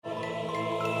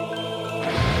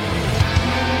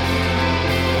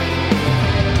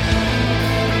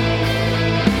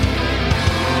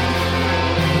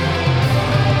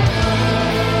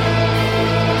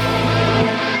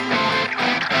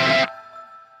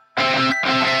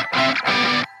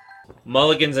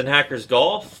Mulligans and Hackers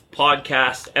Golf,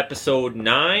 podcast episode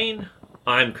 9.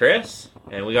 I'm Chris,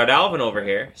 and we got Alvin over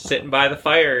here, sitting by the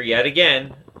fire yet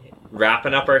again,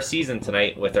 wrapping up our season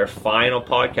tonight with our final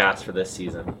podcast for this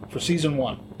season. For season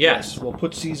 1. Yes. We'll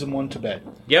put season 1 to bed.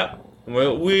 Yep.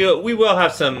 We will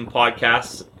have some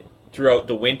podcasts throughout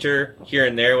the winter, here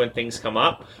and there when things come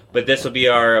up, but this will be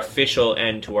our official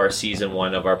end to our season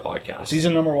 1 of our podcast.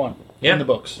 Season number 1 in the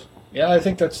books. Yeah, I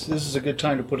think this is a good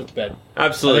time to put it to bed.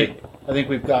 Absolutely. I think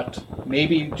we've got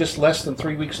maybe just less than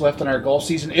 3 weeks left in our golf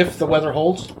season, if the weather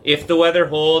holds. If the weather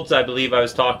holds, I believe I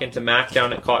was talking to Mac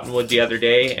down at Cottonwood the other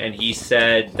day, and he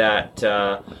said that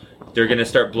they're going to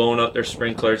start blowing out their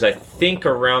sprinklers, I think,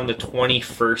 around the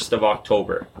 21st of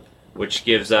October, which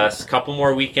gives us a couple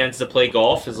more weekends to play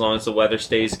golf as long as the weather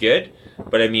stays good.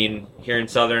 But, I mean, here in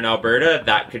southern Alberta,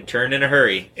 that could turn in a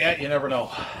hurry. Yeah, you never know.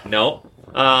 No.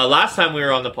 Last time we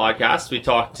were on the podcast, we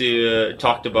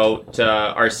talked about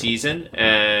our season,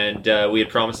 and we had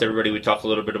promised everybody we'd talk a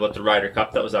little bit about the Ryder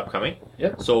Cup that was upcoming.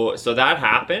 Yep. So that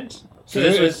happened. So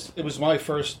it was my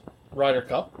first Ryder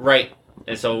Cup. Right.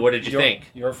 And so what did you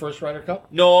think? Your first Ryder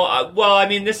Cup? No, well, I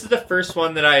mean, this is the first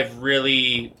one that I've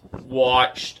really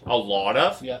watched a lot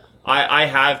of. Yeah. I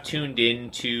have tuned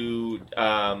into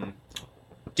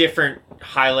different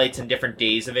highlights and different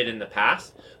days of it in the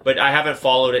past, but I haven't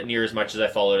followed it near as much as I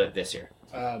followed it this year.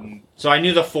 So I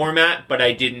knew the format, but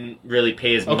I didn't really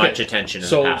pay as much attention in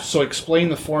the past. So explain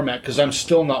the format, because I'm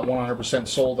still not 100%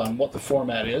 sold on what the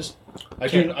format is. I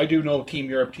do know Team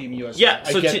Europe, Team USA. Yeah,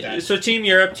 I get that. So Team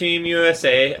Europe, Team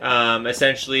USA,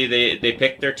 essentially they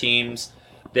pick their teams.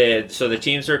 So the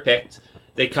teams are picked.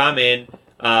 They come in.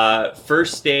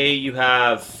 First day you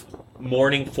have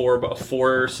morning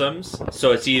foursomes.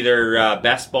 So it's either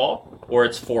best ball or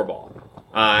it's 4-ball.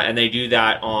 And they do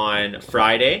that on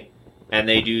Friday, and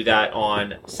they do that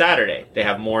on Saturday. They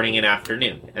have morning and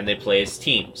afternoon, and they play as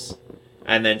teams.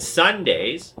 And then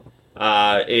Sundays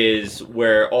is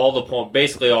where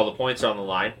basically all the points are on the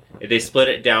line. They split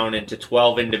it down into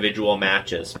 12 individual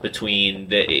matches between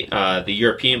the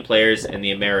European players and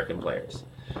the American players.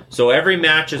 So every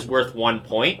match is worth 1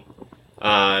 point.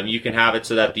 You can have it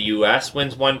so that the U.S.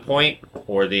 wins 1 point,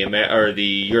 or the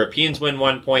Europeans win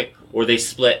 1 point, or they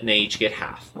split and they each get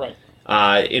half. Right.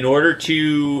 In order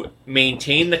to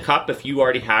maintain the cup, if you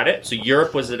already had it, so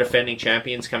Europe was the defending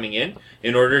champions coming in.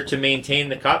 In order to maintain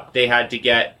the cup, they had to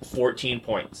get 14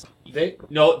 points. They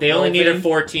only needed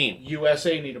 14.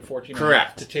 USA needed 14.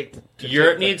 Correct. To take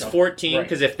Europe needs 14,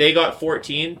 because if they got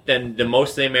 14, then the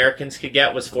most the Americans could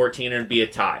get was 14, and it'd be a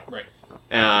tie. Right.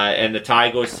 And the tie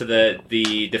goes to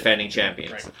the defending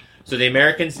champions. Right. So the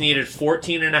Americans needed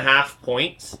 14.5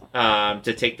 points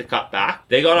to take the cup back.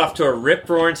 They got off to a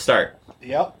rip-roaring start.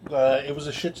 Yep, it was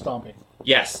a shit stomping.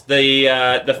 Yes,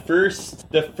 the first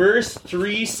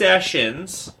 3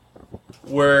 sessions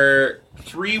were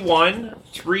 3-1,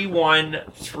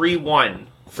 3-1, 3-1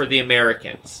 for the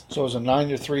Americans. So it was a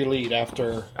 9-3 lead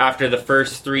after the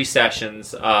first 3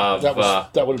 sessions of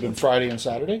that would have been Friday and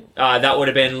Saturday. That would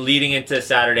have been leading into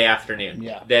Saturday afternoon.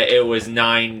 Yeah, it was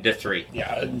 9-3.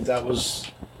 Yeah, and that was.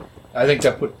 I think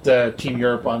that put Team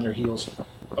Europe on their heels.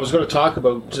 I was going to talk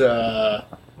about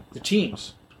the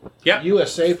teams. Yeah,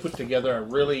 USA put together a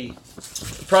probably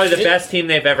the best team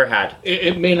they've ever had.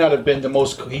 It may not have been the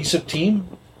most cohesive team,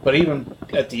 but even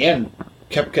at the end,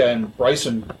 Koepka and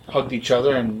Bryson hugged each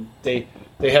other, and they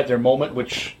had their moment,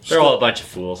 which... They're all a bunch of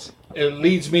fools. It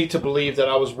leads me to believe that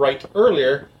I was right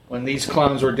earlier when these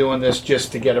clowns were doing this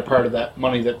just to get a part of that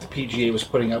money that the PGA was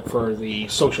putting out for the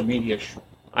social media.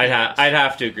 I'd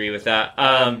have to agree with that.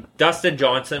 Dustin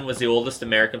Johnson was the oldest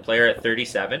American player at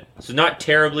 37, so not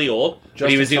terribly old. But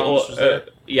he was the old.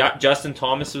 Yeah, Justin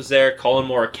Thomas was there. Colin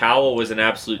Morikawa was an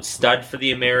absolute stud for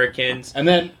the Americans. And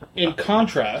then, in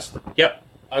contrast... Yep.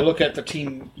 I look at the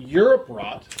Team Europe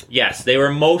rot. Yes, they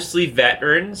were mostly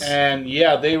veterans. And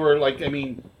yeah, they were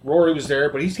Rory was there,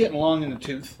 but he's getting long in the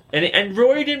tooth. And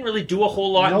Rory didn't really do a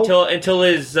whole lot until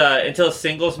his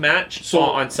singles match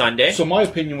on Sunday. So my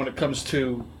opinion when it comes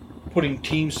to putting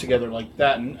teams together like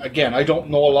that, and again, I don't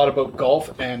know a lot about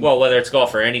golf. And whether it's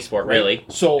golf or any sport, right? Really.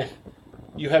 So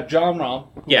you have Jon Rahm,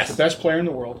 who's the best player in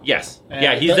the world. Yes.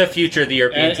 He's the future of the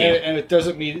European team. And it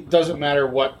doesn't matter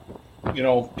what,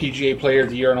 PGA Player of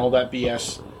the Year and all that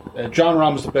BS. Jon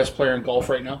Rahm is the best player in golf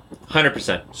right now.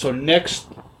 100%. So next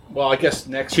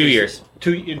 2 years.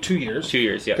 In 2 years. 2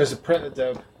 years, yeah. Because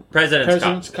the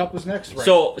President's Cup was next, right?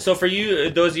 So for you,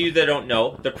 those of you that don't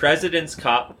know, the President's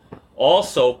Cup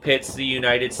also pits the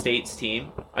United States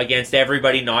team against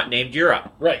everybody not named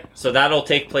Europe. Right. So that'll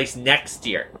take place next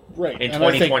year. right. in and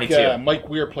 2022. I think, Mike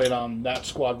Weir played on that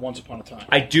squad once upon a time.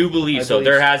 I do believe so. believe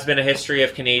There so. has been a history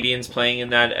of Canadians playing in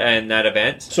that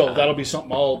event. So that'll be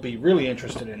something I'll be really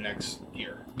interested in next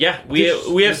year. Yeah,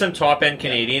 we have some top end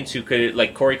Canadians who could,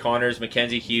 like Corey Connors,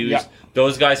 Mackenzie Hughes. Yeah.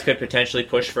 Those guys could potentially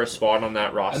push for a spot on that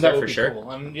And roster that would for be sure.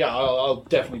 cool. And yeah, I'll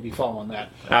definitely be following that.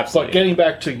 Absolutely. But getting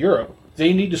back to Europe,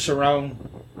 they need to surround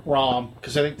Rom,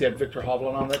 because I think they had Victor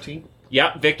Hovland on that team.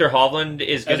 Yeah, Victor Hovland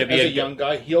is going to be a young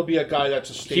guy. He'll be a guy that's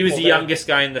a staple. He was the there. youngest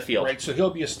guy in the field. Right, so he'll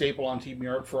be a staple on Team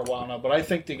Europe for a while now. But I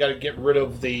think they got to get rid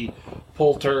of the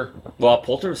Poulter. Well,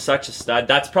 Poulter was such a stud.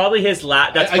 That's probably his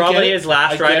last. That's I probably get his it.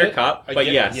 last I get Ryder it. Cup. I But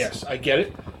get yes, it. Yes, I get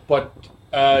it. But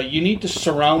you need to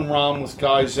surround Rom with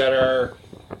guys that are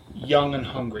young and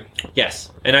hungry.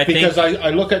 yes, and I Because think I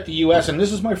look at the U.S., and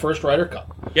this is my first Ryder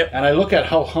Cup. Yep. And I look at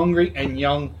how hungry and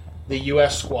young the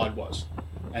U.S. squad was.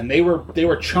 And they were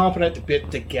chomping at the bit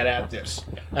to get at this.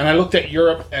 And I looked at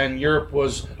Europe, and Europe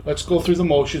was, let's go through the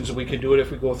motions, and we can do it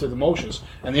if we go through the motions.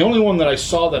 And the only one that I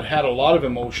saw that had a lot of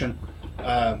emotion,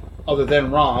 other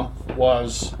than Rom,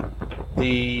 was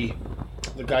the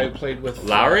guy who played with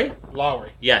Lowry.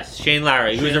 Lowry. Yes, Shane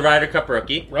Lowry, who's a Ryder Cup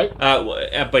rookie, Right.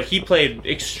 But he played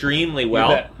extremely You well.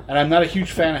 bet. And I'm not a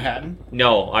huge fan of Hatton.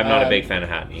 No, I'm not a big fan of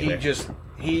Hatton either.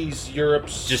 He's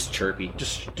Europe's Just chirpy.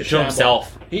 just to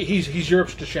himself. He's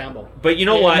Europe's DeChambeau. But you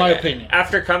know in what? my opinion.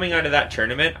 After coming out of that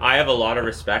tournament, I have a lot of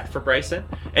respect for Bryson.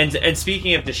 And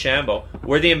speaking of DeChambeau,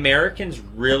 where the Americans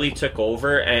really took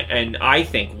over and I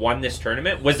think won this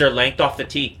tournament was their length off the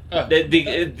tee.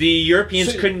 The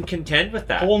Europeans couldn't contend with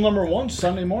that. Hole number 1,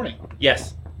 Sunday morning.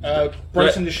 Yes.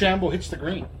 Bryson DeChambeau hits the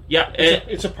green. Yeah.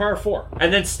 It's a par 4.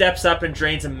 And then steps up and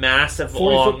drains a massive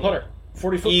 40-foot putter.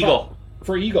 40-foot eagle. putt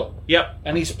for eagle. Yep.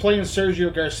 And he's playing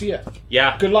Sergio Garcia.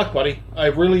 Yeah. Good luck, buddy. I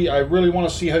really want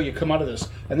to see how you come out of this.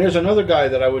 And there's another guy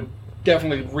that I would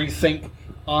definitely rethink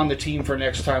on the team for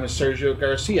next time is Sergio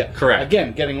Garcia. Correct.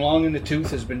 Again, getting long in the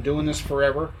tooth, has been doing this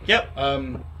forever. Yep.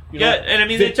 And I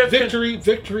mean, they took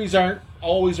victories aren't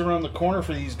always around the corner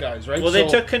for these guys, right? Well, they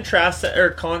took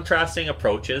contrasting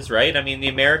approaches, right? I mean, the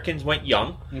Americans went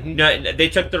young. Mm-hmm. No, they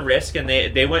took the risk and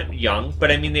they went young,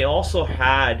 but I mean, they also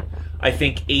had, I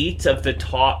think, 8 of the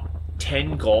top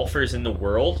 10 golfers in the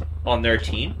world on their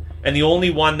team, and the only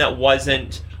one that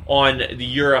wasn't on the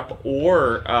Europe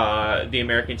or the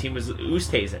American team was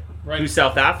Oosthuizen, Right. who's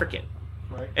South African.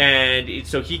 Right. And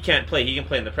so he can't play. He can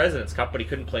play in the President's Cup, but he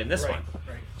couldn't play in this one.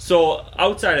 Right. So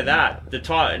outside of that, the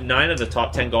top 9 of the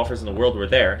top 10 golfers in the world were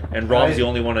there, and Rob's the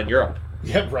only one in Europe.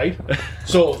 Yeah, right.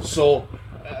 So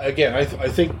again, I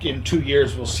think in 2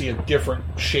 years we'll see a different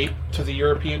shape to the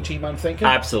European team, I'm thinking.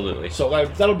 Absolutely. So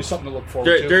that'll be something to look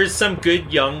forward to. There's some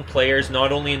good young players,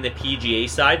 not only in the PGA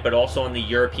side, but also on the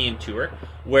European Tour,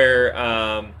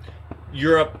 where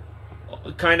Europe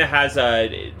kind of has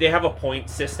they have a point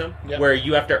system where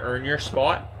you have to earn your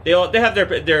spot. They have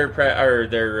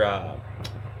their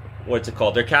what's it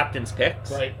called? Their captain's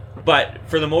picks. Right. But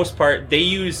for the most part, they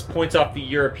use points off the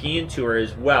European Tour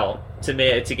as well to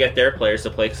get their players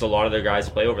to play, because a lot of their guys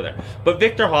play over there. But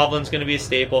Victor Hovland's going to be a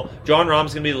staple. John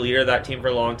Rahm's going to be the leader of that team for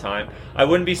a long time. I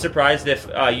wouldn't be surprised if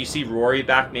you see Rory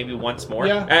back maybe once more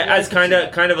as kind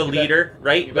of a leader,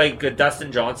 right? Like a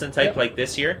Dustin Johnson type, like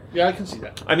this year. Yeah, I can see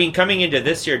that. I mean, coming into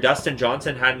this year, Dustin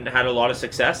Johnson hadn't had a lot of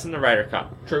success in the Ryder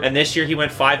Cup. True. And this year he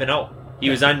went 5-0.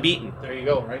 He was unbeaten. There you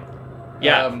go, right?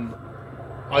 Yeah.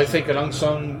 I think an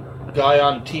unsung guy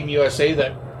on Team USA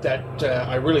that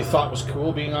I really thought was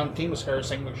cool being on the team was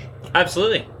Harris English.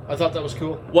 Absolutely. I thought that was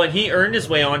cool. Well, he earned his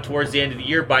way on towards the end of the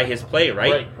year by his play,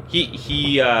 right?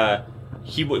 He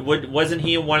wasn't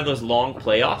he in one of those long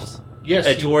playoffs?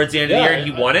 Yes. Towards the end of the year, and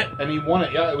he won it. And he won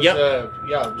it. Yeah, it was.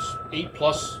 It was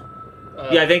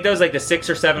 8+. I think that was like the 6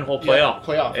 or 7 hole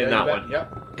playoff in that one. Yeah.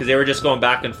 Because they were just going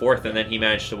back and forth, and then he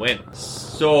managed to win.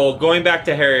 So going back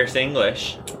to Harris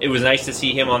English, it was nice to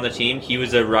see him on the team. He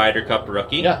was a Ryder Cup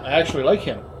rookie. Yeah, I actually like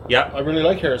him. Yeah. I really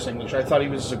like Harris English. I thought he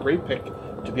was a great pick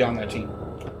to be on that team.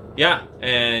 Yeah,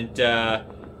 and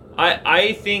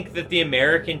I think that the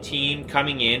American team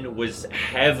coming in was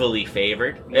heavily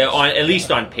favored, at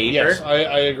least on paper. Yes,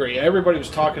 I agree. Everybody was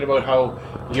talking about how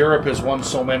Europe has won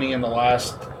so many in the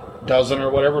last dozen or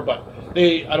whatever, but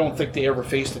I don't think they ever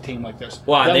faced a team like this.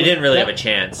 Well, they didn't really have a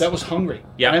chance. That was hungry.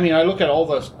 Yeah. And I mean, I look at all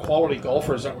the quality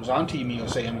golfers that was on Team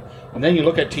USA, and then you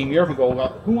look at Team Europe and go, well,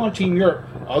 who on Team Europe,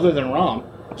 other than Rahm,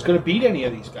 is going to beat any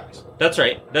of these guys? That's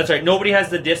right. Nobody has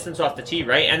the distance off the tee,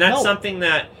 right? And that's something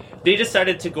that they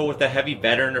decided to go with a heavy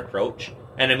veteran approach.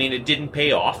 And I mean, it didn't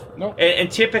pay off. No.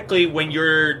 And typically when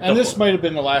you're... And this might have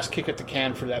been the last kick at the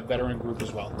can for that veteran group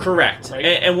as well. Correct. Right?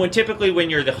 And when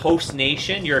you're the host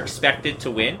nation, you're expected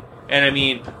to win. And I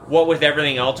mean, what with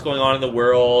everything else going on in the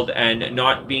world and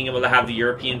not being able to have the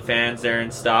European fans there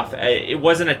and stuff, it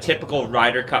wasn't a typical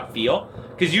Ryder Cup feel.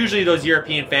 Because usually those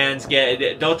European fans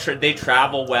they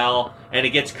travel well, and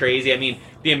it gets crazy. I mean,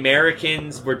 the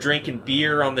Americans were drinking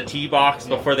beer on the tee box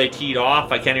before they teed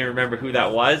off. I can't even remember who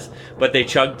that was, but they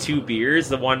chugged 2 beers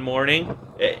the one morning,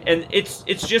 and it's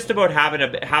just about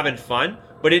having fun.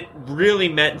 But it really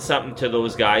meant something to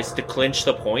those guys to clinch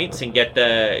the points and get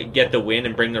the win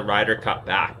and bring the Ryder Cup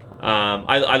back.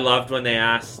 I loved when they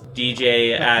asked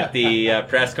DJ at the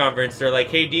press conference. They're like,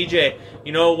 "Hey DJ,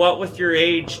 you know what? With your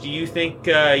age, do you think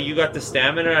you got the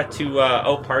stamina to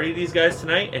out-party these guys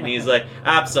tonight?" And he's like,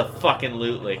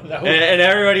 "Abso-fucking-lutely." And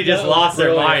everybody just lost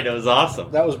their mind. It was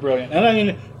awesome. That was brilliant. And I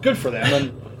mean, good for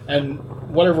them. And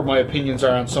whatever my opinions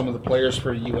are on some of the players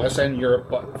for the U.S. and Europe,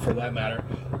 but for that matter,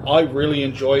 I really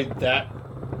enjoyed that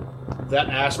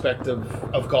aspect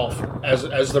of golf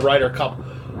as the Ryder Cup.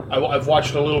 I've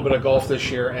watched a little bit of golf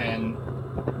this year, and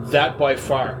that by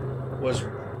far was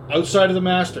outside of the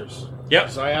Masters. Yep.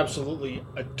 Because I absolutely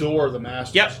adore the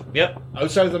Masters. Yep.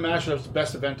 Outside of the Masters, that was the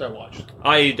best event I watched.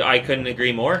 I couldn't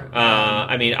agree more.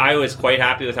 I mean, I was quite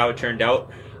happy with how it turned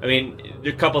out. I mean,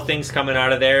 there are a couple things coming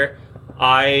out of there.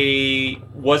 I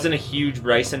wasn't a huge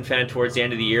Bryson fan towards the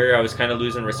end of the year. I was kind of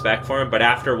losing respect for him. But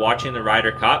after watching the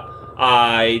Ryder Cup,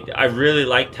 I really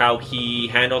liked how he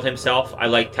handled himself. I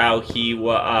liked how he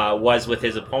was with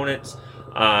his opponents.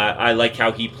 I liked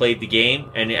how he played the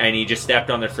game, and he just stepped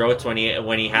on their throats when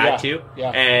he had to. Yeah.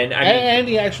 And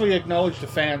he actually acknowledged the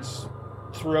fans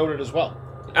throughout it as well.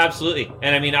 Absolutely.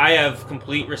 And I mean, I have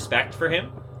complete respect for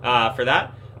him for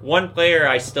that. One player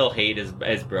I still hate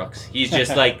is Brooks. He's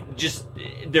just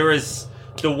there was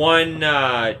the one.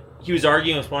 He was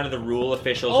arguing with one of the rule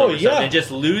officials over something and just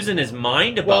losing his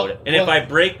mind about it. And if I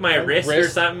break my wrist or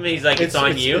something, he's like, it's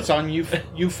on you. It's on you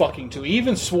fucking too. He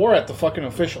even swore at the fucking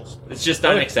officials. It's just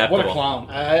unacceptable. What a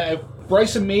clown.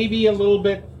 Bryson maybe a little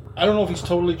bit, I don't know if he's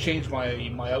totally changed my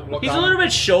outlook. He's a little bit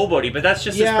showboaty, but that's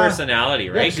just his personality,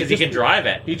 right? Because he can drive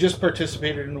it. He just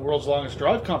participated in the world's longest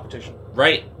drive competition.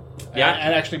 Right. Yeah,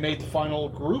 and actually made the final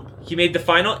group. He made the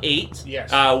final 8.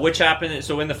 Yes. Which happened.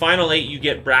 So in the final 8, you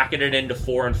get bracketed into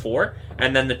 4 and 4,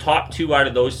 and then the top 2 out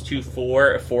of those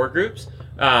four groups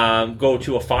go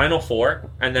to a final 4,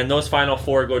 and then those final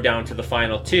 4 go down to the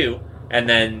final 2, and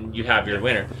then you have your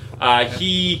winner.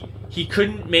 He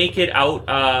couldn't make it out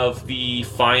of the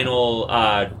final.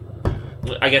 I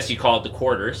guess you call it the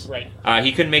quarters. Right.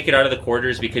 He couldn't make it out of the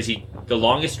quarters because the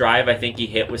longest drive I think he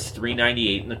hit was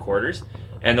 398 in the quarters.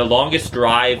 And the longest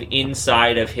drive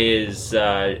inside of his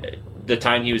the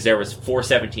time he was there was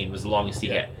 417 was the longest he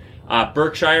hit.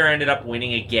 Berkshire ended up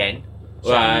winning again.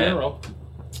 7 in a row.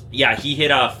 Yeah, he hit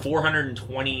a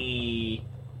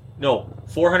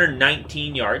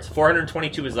 419 yards.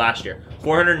 422 was last year.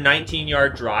 419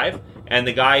 yard drive, and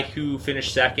the guy who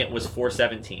finished second was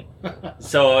 417.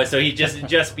 so he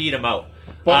just beat him out.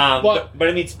 But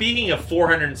I mean, speaking of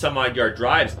 400 and some odd yard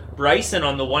drives, Bryson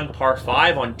on the one par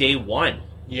 5 on day 1.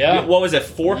 Yeah. What was it?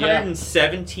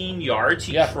 417 yards.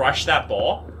 He crushed that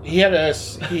ball. He had a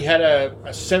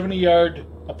 70-yard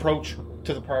approach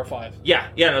to the par 5. Yeah.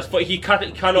 No, he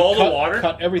cut all the water.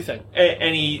 Cut everything.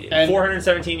 And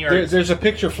 417 yards. There's a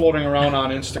picture floating around on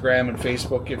Instagram and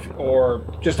Facebook, or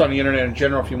just on the internet in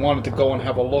general, if you wanted to go and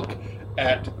have a look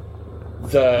at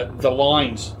the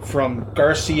lines from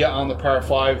Garcia on the par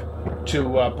 5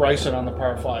 to Bryson on the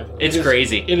par 5. It's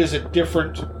crazy. It is a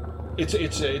different.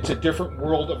 It's a different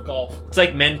world of golf. It's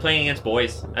like men playing against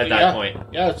boys at that point.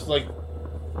 Yeah, it's like,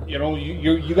 you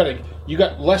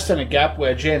got less than a gap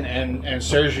wedge in, and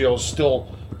Sergio's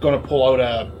still going to pull out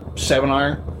a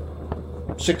 7-iron,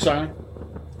 6-iron,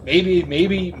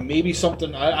 maybe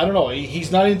something. I don't know.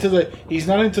 He's not into the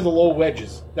low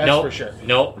wedges. That's for sure.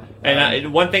 No.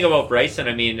 And one thing about Bryson,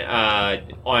 I mean,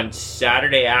 on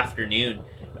Saturday afternoon,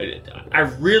 I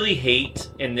really hate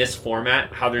in this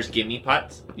format how there's gimme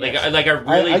putts. Like I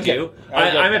really do.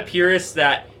 I'm a purist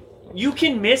that you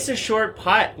can miss a short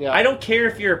putt. Yeah. I don't care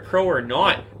if you're a pro or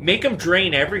not. Make them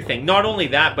drain everything. Not only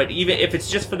that, but even if it's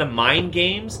just for the mind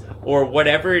games or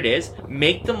whatever it is,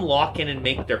 make them lock in and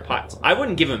make their putts. I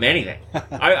wouldn't give them anything.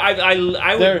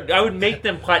 I would make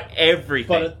them putt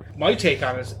everything. But my take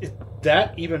on it is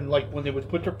that even like when they would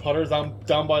put their putters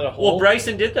down by the hole. Well,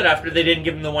 Bryson did that after they didn't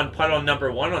give him the one putt on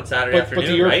number 1 on Saturday afternoon,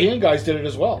 but the European guys did it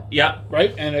as well. Yeah.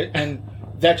 Right? And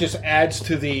that just adds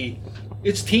to the...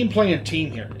 It's team playing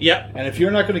team here. Yeah. And if you're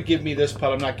not going to give me this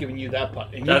putt, I'm not giving you that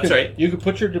putt. And That's right. You can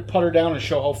put your putter down and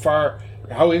show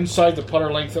how inside the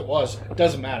putter length it was. It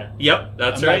doesn't matter. Yep,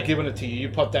 that's I'm right. not giving it to you. You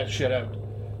putt that shit out.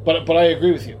 But I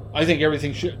agree with you. I think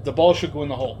the ball should go in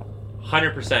the hole.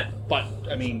 100%. But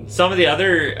I mean, some of the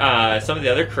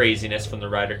other craziness from the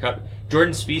Ryder Cup.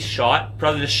 Jordan Spieth's shot,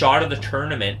 probably the shot of the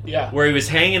tournament, where he was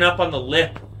hanging up on the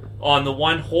lip on the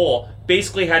one hole,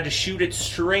 basically had to shoot it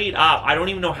straight up. I don't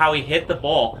even know how he hit the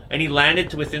ball, and he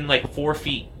landed to within like 4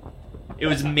 feet. It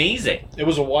was amazing. It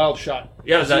was a wild shot.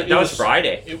 Yeah, that was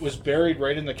Friday. It was buried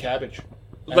right in the cabbage.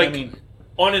 And like, I mean,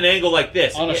 on an angle like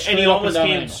this, and he almost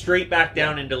came straight back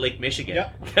down into Lake Michigan. Yeah.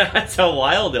 That's how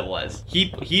wild it was.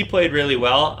 He played really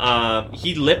well.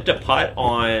 He lipped a putt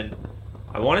on,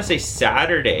 I want to say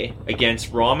Saturday,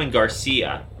 against Raman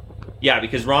Garcia. Yeah,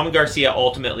 because Raman Garcia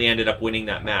ultimately ended up winning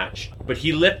that match. But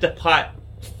he lipped a putt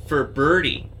for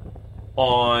birdie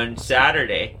on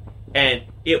Saturday, and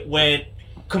it went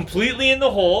completely in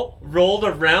the hole, rolled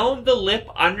around the lip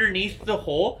underneath the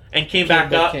hole, and came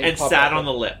back up and sat on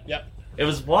the lip. Yep. It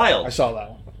was wild. I saw that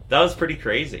one. That was pretty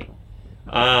crazy.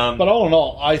 But all in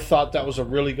all, I thought that was a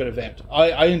really good event.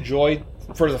 I enjoyed,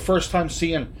 for the first time,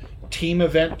 seeing team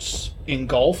events in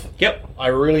golf. Yep. I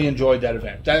really enjoyed that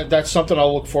event. That's something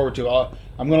I'll look forward to.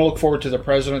 I'm going to look forward to the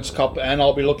President's Cup, and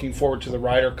I'll be looking forward to the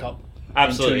Ryder Cup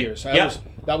in 2 years.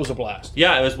 That was a blast.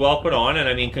 Yeah, it was well put on, and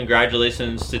I mean,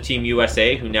 congratulations to Team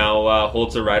USA, who now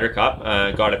holds the Ryder Cup,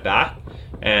 got it back,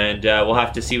 and we'll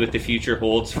have to see what the future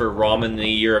holds for Raman and the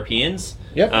Europeans.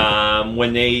 Yep.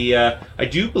 When they, I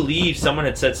do believe someone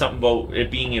had said something about it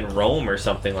being in Rome or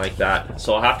something like that,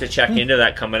 so I'll have to check into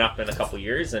that coming up in a couple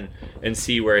years and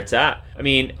see where it's at. I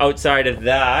mean, outside of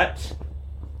that,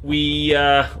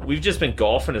 we've just been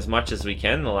golfing as much as we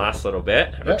can the last little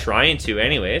bit. We're trying to,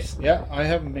 anyways. Yeah, I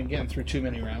haven't been getting through too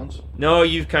many rounds. No,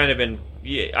 you've kind of been.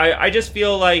 I just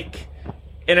feel like,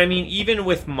 and I mean, even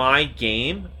with my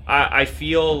game, I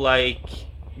feel like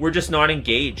we're just not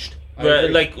engaged.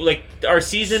 Like our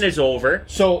season is over.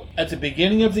 So at the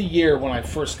beginning of the year, when I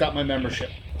first got my membership,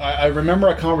 I remember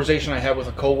a conversation I had with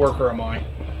a coworker of mine,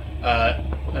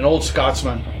 an old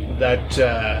Scotsman that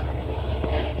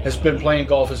has been playing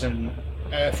golf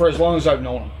for as long as I've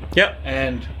known him. Yep.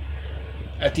 And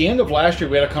at the end of last year,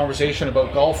 we had a conversation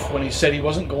about golf when he said he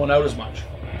wasn't going out as much.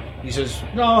 He says,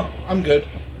 "No, I'm good,"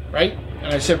 right?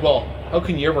 And I said, "Well, how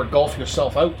can you ever golf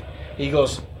yourself out?" He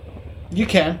goes, "You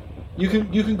can. You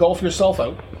can golf yourself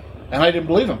out." And I didn't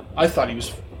believe him. I thought he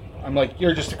was. I'm like,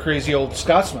 "You're just a crazy old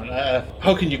Scotsman.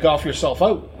 How can you golf yourself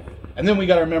out?" And then we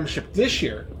got our membership this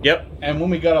year. Yep. And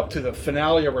when we got up to the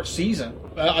finale of our season,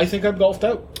 I think I've golfed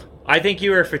out. I think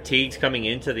you were fatigued coming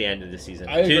into the end of the season.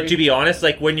 I agree. To be honest,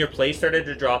 like when your play started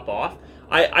to drop off,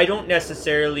 I don't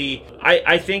necessarily...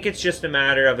 I think it's just a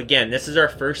matter of, again, this is our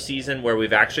first season where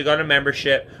we've actually got a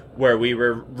membership, where we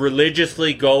were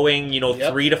religiously going,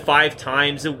 3 to 5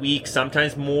 times a week,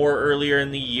 sometimes more earlier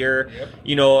in the year.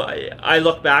 Yep. I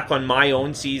look back on my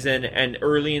own season, and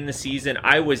early in the season,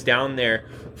 I was down there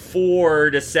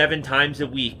 4 to 7 times a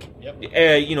week.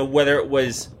 Yep. Whether it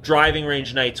was driving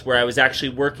range nights where I was actually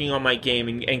working on my game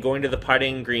and going to the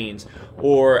putting greens,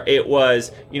 or it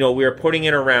was, we were putting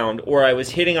it around, or I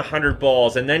was hitting 100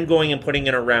 balls and then going and putting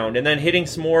it around, and then hitting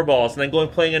some more balls, and then going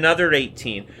playing another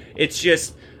 18. It's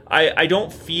just, I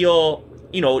don't feel,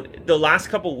 the last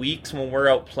couple weeks when we're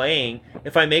out playing,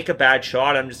 if I make a bad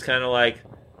shot, I'm just kind of like,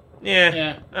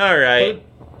 yeah, all right.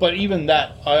 But even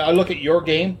that, I look at your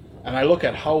game, and I look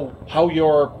at how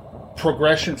your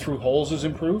progression through holes has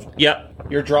improved. Yep.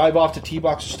 Your drive off the tee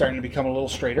box is starting to become a little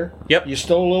straighter. Yep. You're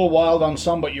still a little wild on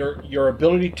some, but your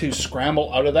ability to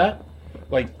scramble out of that,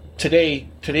 like today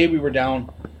we were down,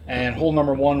 and hole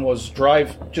number 1 was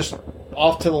drive just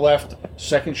off to the left,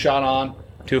 second shot on.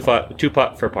 2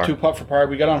 putt for par. 2 putt for par.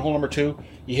 We got on hole number 2.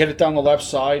 You hit it down the left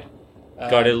side.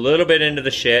 Got it a little bit into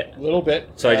the shit. A little bit.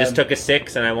 So I just took a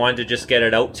 6, and I wanted to just get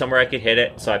it out somewhere I could hit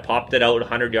it. So I popped it out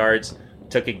 100 yards.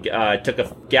 Took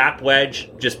a gap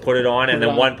wedge, just put it on, and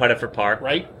then 1 putt for par.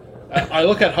 Right. I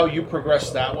look at how you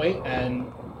progress that way,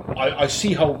 and I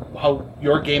see how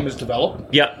your game has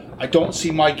developed. Yep. I don't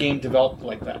see my game developed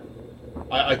like that.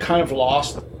 I kind of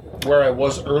lost where I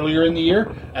was earlier in the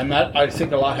year, and that I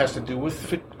think a lot has to do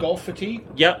with golf fatigue.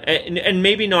 Yeah, and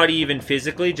maybe not even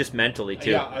physically, just mentally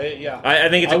too. Yeah. I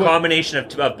think it's a combination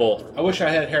of both. I wish I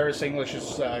had Harris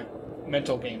English's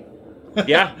mental game.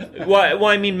 Yeah, well,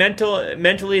 I mean,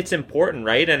 mentally, it's important,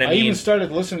 right? And I mean, even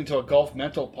started listening to a golf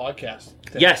mental podcast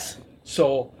today. Yes.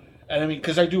 So, and I mean,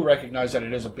 because I do recognize that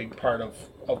it is a big part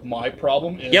of my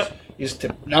problem. Is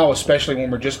to now, especially when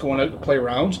we're just going out to play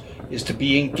rounds, is to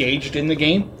be engaged in the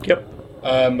game. Yep.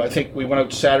 I think we went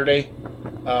out Saturday.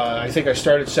 I think I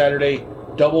started Saturday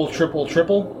double,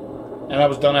 triple, and I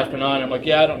was done after 9. I'm like,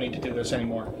 I don't need to do this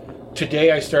anymore.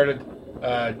 Today I started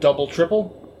double,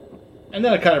 triple. And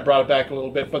then I kind of brought it back a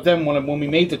little bit. But then when we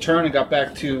made the turn and got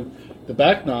back to the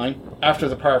back 9, after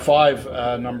the par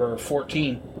 5, number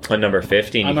 14. On number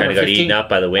 15, you kind of got eaten up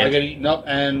by the wind. I got eaten up,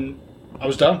 and I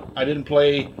was done. I didn't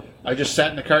play. I just sat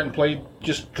in the cart and played,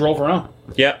 just drove around.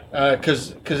 Yeah.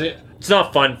 Because it's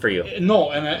not fun for you.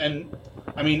 No, and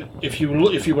I mean, if you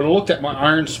would have looked at my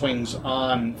iron swings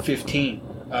on 15,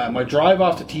 my drive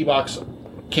off the tee box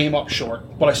came up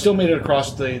short, but I still made it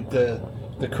across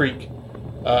the creek.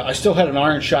 I still had an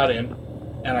iron shot in,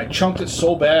 and I chunked it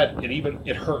so bad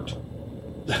it hurt.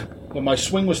 But my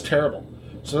swing was terrible.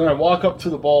 So then I walk up to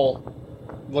the ball.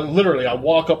 Literally, I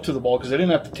walk up to the ball because I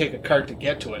didn't have to take a cart to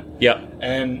get to it. Yeah.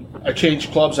 And I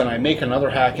change clubs and I make another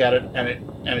hack at it, and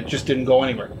it just didn't go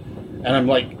anywhere. And I'm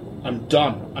like, I'm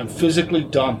done. I'm physically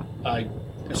done.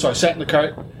 So I sat in the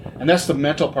cart, and that's the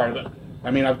mental part of it. I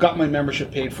mean, I've got my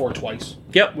membership paid for twice.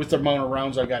 Yep. With the amount of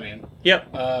rounds I got in. Yep.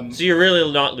 So you're really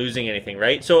not losing anything,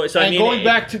 right? So I mean, going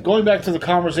back to the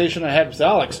conversation I had with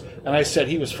Alex, and I said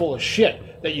he was full of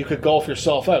shit that you could golf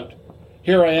yourself out.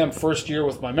 Here I am, first year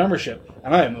with my membership,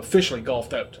 and I am officially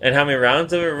golfed out. And how many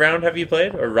rounds of a round have you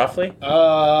played, or roughly?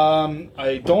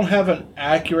 I don't have an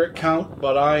accurate count,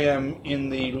 but I am in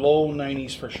the low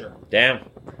 90s for sure. Damn.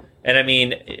 And I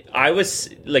mean, I was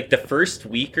like the first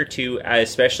week or two,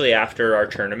 especially after our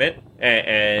tournament,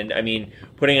 and I mean,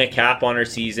 putting a cap on our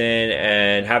season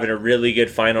and having a really good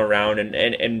final round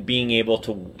and being able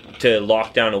to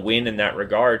lock down a win in that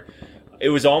regard, it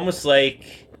was almost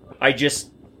like I just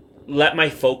let my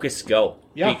focus go.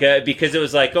 Yeah. Because it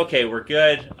was like, okay, we're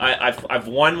good. I've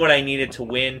won what I needed to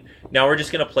win. Now we're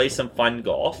just gonna play some fun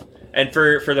golf. And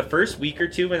for the first week or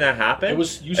two when that happened, it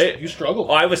was you struggled.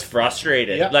 I was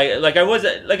frustrated. Yeah. Like I was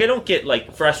I don't get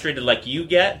like frustrated like you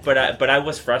get, but I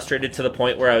was frustrated to the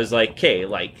point where I was like, okay,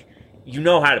 like you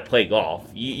know how to play golf.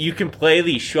 You can play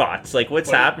these shots. Like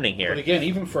what's happening here? But again,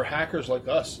 even for hackers like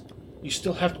us, you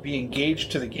still have to be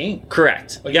engaged to the game.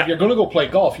 Correct. Like if you're going to go play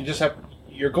golf,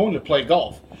 you're going to play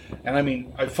golf. And I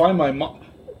mean, I find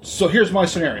so here's my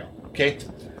scenario, okay?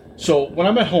 So when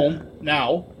I'm at home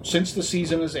now, since the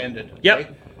season has ended, yep. Okay,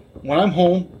 when I'm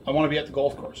home, I want to be at the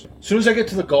golf course. As soon as I get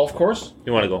to the golf course,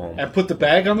 you want to go home and put the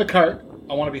bag on the cart,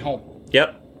 I want to be home.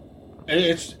 Yep. And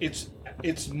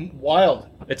it's wild.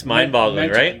 It's mind-boggling,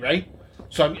 mentally, right?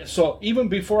 Right. So even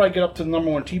before I get up to the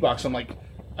number 1 tee box, I'm like,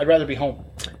 I'd rather be home.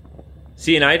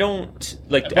 See, and I don't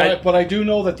like. But I do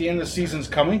know that the end of the season's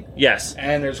coming. Yes.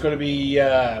 And there's going to be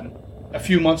a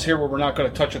few months here where we're not going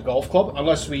to touch a golf club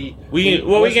unless we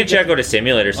can check out a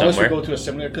simulator somewhere. Unless we go to a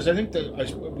simulator, because I think that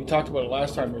we talked about it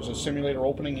last time. There's a simulator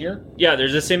opening here. Yeah,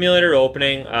 there's a simulator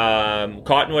opening.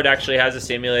 Cottonwood actually has a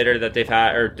simulator that they've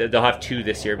had, or they'll have 2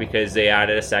 this year because they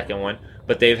added a second one.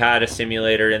 But they've had a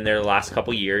simulator in there the last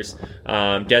couple years.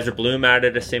 Desert Bloom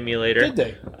added a simulator. Did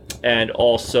they? And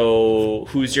also,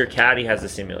 Who's Your Caddy has a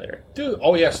simulator. Dude,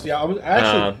 oh yes, yeah.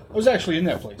 I was actually in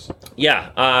that place. Yeah,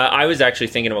 I was actually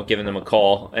thinking about giving them a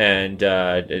call and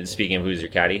speaking of Who's Your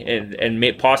Caddy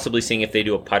and possibly seeing if they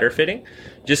do a putter fitting,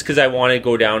 just because I want to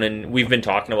go down and we've been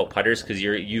talking about putters because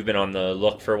you've been on the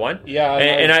look for one. Yeah,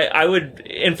 and I would,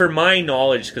 and for my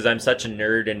knowledge, because I'm such a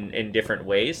nerd in different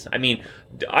ways. I mean,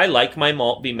 I like my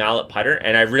Maltby mallet putter,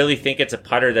 and I really think it's a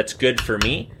putter that's good for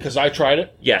me. Because I tried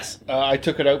it. Yes, I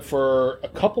took it out for a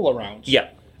couple of rounds. Yeah.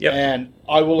 Yep. And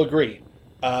I will agree,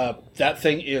 that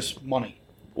thing is money.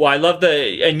 Well, I love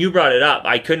and you brought it up.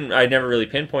 I never really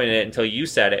pinpointed it until you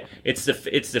said it. It's the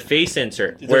face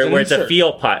insert where it's a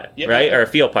feel putt, yeah, right? Or a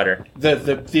feel putter.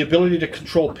 The ability to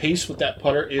control pace with that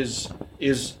putter is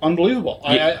unbelievable.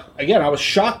 Yeah. I was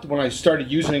shocked when I started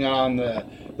using it on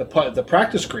the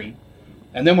practice green,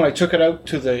 and then when I took it out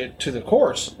to the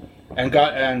course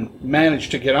and managed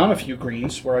to get on a few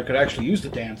greens where I could actually use the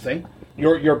damn thing.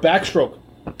 Your backstroke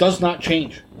does not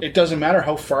change. It doesn't matter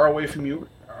how far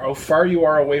you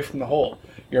are away from the hole.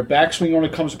 Your backswing only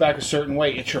comes back a certain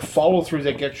way. It's your follow through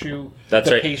that gets you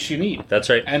pace you need. That's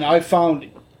right. And I found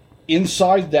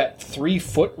inside that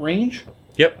 3-foot range,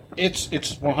 yep, it's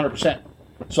 100%.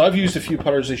 So I've used a few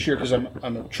putters this year because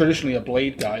I'm traditionally a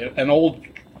blade guy, an old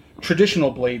traditional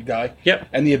blade guy. Yep.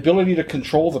 And the ability to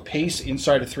control the pace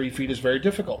inside of 3 feet is very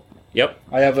difficult. Yep.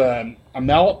 I have a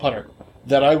mallet putter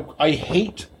that I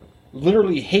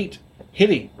literally hate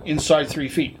hitting inside 3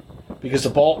 feet because the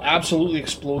ball absolutely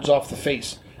explodes off the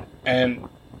face. And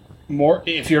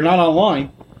if you're not on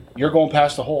line, you're going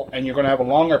past the hole and you're going to have a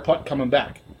longer putt coming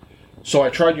back. So I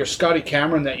tried your Scotty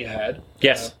Cameron that you had.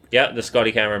 Yes. The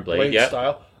Scotty Cameron blade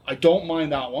style. I don't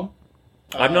mind that one.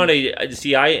 I'm not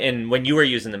and when you were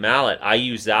using the mallet, I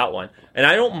use that one. And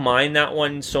I don't mind that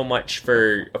one so much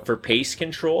for pace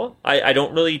control. I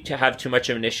don't really have too much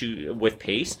of an issue with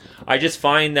pace. I just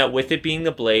find that with it being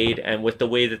the blade and with the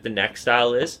way that the neck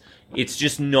style is, it's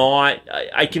just not,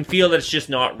 I can feel that it's just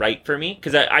not right for me,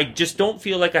 because I just don't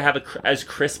feel like I have as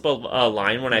crisp a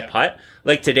line when I putt.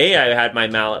 Like today I had my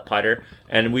mallet putter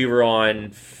and we were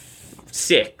on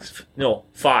 5.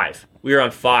 We were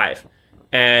on 5.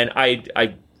 And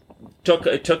I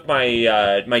took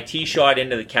my tee shot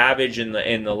into the cabbage in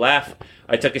the left.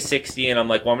 I took a 60 and I'm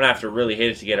like, well, I'm gonna have to really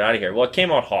hit it to get it out of here. Well, it came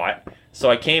out hot. So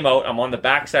I came out, I'm on the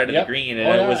backside of the green,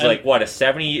 and it was like, what, a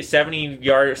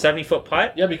 70-foot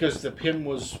putt? Yeah, because the pin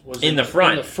was in the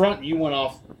front. In the front, you went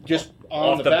off just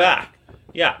on the back.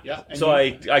 Yeah. So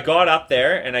I got up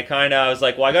there, and I was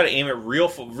like, well, I got to aim it real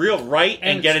right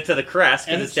and get it to the crest,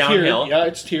 because it's downhill. Yeah,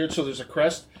 it's tiered, so there's a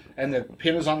crest, and the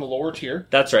pin is on the lower tier.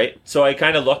 That's right. So I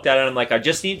kind of looked at it, and I'm like, I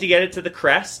just need to get it to the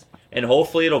crest, and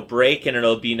hopefully it'll break and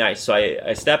it'll be nice. So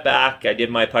I stepped back, I did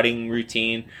my putting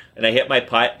routine, and I hit my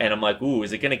putt, and I'm like, ooh,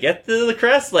 is it going to get to the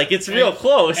crest? Like, it's real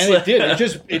close. And it did.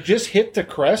 It just hit the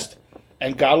crest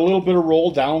and got a little bit of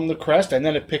roll down the crest, and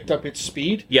then it picked up its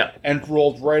speed and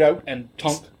rolled right out and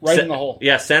tunked right in the hole.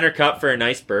 Yeah, center cup for a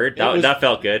nice bird. That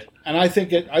felt good. And I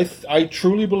think I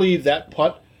truly believe that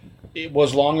putt, it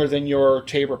was longer than your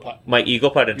Tabor putt. My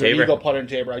eagle putt in Tabor. Eagle putt in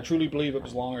Tabor. I truly believe it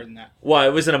was longer than that. Well,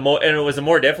 it was it was a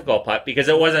more difficult putt because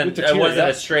it wasn't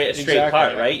a straight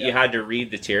putt, right? You had to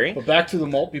read the tiering. But back to the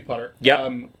multi putter. Yeah.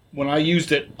 When I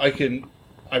used it,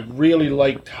 I really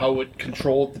liked how it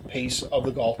controlled the pace of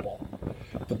the golf ball.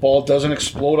 The ball doesn't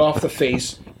explode off the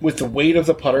face with the weight of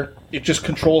the putter. It just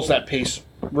controls that pace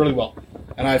really well.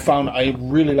 And I found I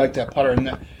really liked that putter.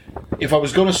 And if I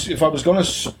was going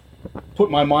to put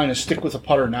my mind and stick with a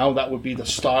putter now, that would be the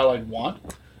style I'd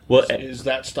want. Well, is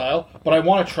that style? But I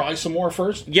want to try some more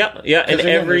first. Yeah. And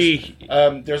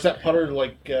again, there's that putter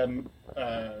like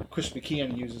Chris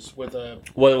McKeon uses with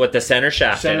the center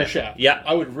shaft. Center shaft. Yeah,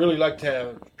 I would really like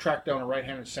to track down a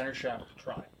right-handed center shaft to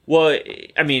try. Well,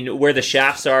 I mean, where the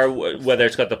shafts are, whether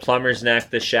it's got the plumber's neck,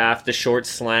 the shaft, the short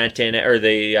slant in it, or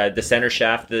the center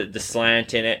shaft, the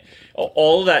slant in it,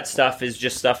 all of that stuff is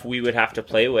just stuff we would have to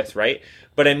play with, right?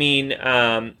 But I mean,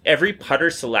 every putter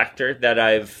selector that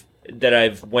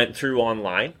I've went through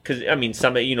online, because I mean,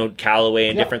 some Callaway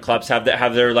and different clubs have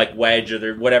their like wedge or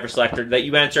their whatever selector that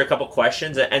you answer a couple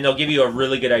questions and they'll give you a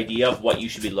really good idea of what you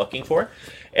should be looking for.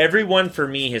 Everyone for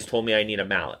me has told me I need a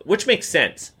mallet, which makes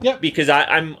sense. Yeah. Because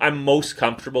I'm most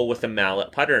comfortable with a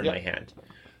mallet putter in my hand.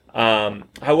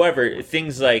 However,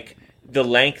 things like the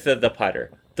length of the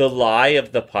putter, the lie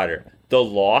of the putter, the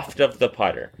loft of the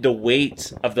putter, the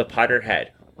weight of the putter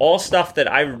head, all stuff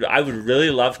that I would really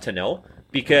love to know,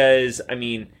 because I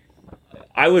mean,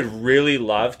 I would really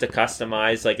love to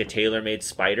customize like a tailor-made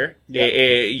spider,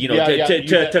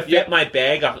 to fit my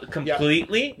bag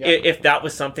completely, if that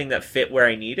was something that fit where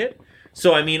I needed.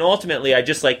 So I mean, ultimately, I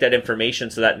just like that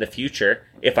information so that in the future,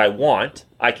 if I want,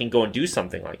 I can go and do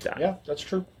something like that. Yeah, that's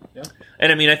true. Yeah.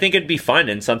 And I mean, I think it'd be fun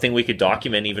and something we could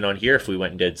document even on here if we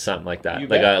went and did something like that,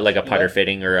 like a putter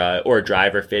fitting or a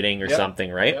driver fitting or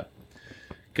something, right?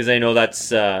 Because I know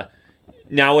that's.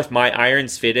 Now with my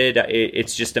irons fitted,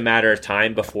 it's just a matter of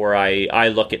time before I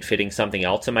look at fitting something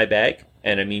else in my bag.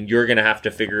 And I mean, you're going to have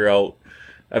to figure out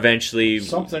eventually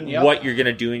what you're going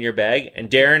to do in your bag. And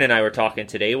Darren and I were talking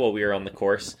today while we were on the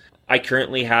course. I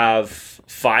currently have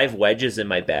 5 wedges in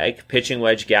my bag: pitching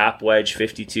wedge, gap wedge,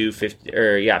 52,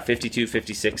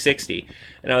 56, 60.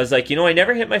 And I was like, I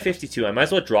never hit my 52. I might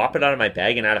as well drop it out of my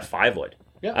bag and add a 5 wood.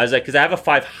 Yeah. I was like, because I have a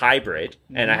 5 hybrid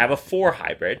and I have a 4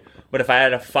 hybrid. But if I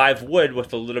had a 5 wood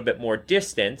with a little bit more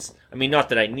distance, I mean, not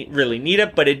that I really need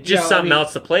it, but it's just something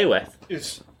else to play with.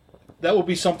 That would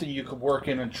be something you could work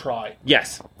in and try.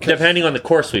 Yes, depending on the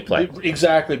course we play.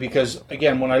 Exactly, because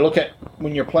again,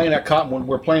 when you're playing at Cottonwood,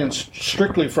 we're playing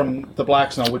strictly from the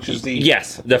blacks now, which is the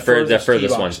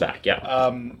furthest ones back. Yeah.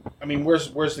 I mean,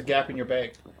 where's the gap in your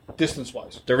bag,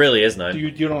 distance-wise? There really is none.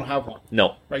 You don't have one.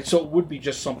 No. Right, so it would be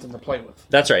just something to play with.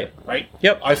 That's right. Right.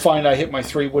 Yep. I find I hit my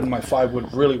 3 wood and my 5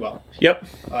 wood really well. Yep.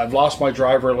 I've lost my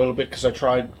driver a little bit because I've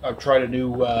tried a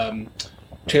new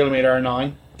TaylorMade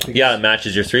R9. It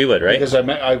matches your 3 wood, right? Because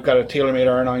I've got a TaylorMade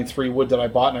R9 3 wood that I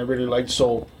bought and I really liked.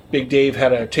 So Big Dave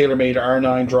had a TaylorMade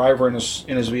R9 driver in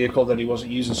his vehicle that he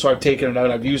wasn't using. So I've taken it out.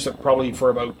 I've used it probably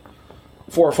for about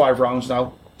 4 or 5 rounds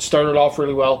now. Started off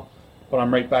really well, but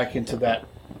I'm right back into that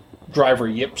driver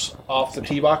yips off the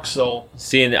tee box. So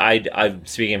seeing, I'm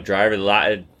speaking of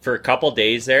driver, for a couple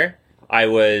days there, I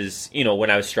was,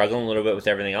 when I was struggling a little bit with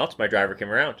everything else, my driver came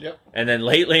around. Yep. And then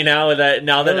lately, now that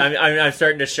I'm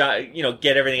starting to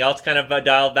get everything else kind of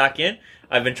dialed back in,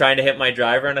 I've been trying to hit my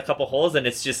driver on a couple holes, and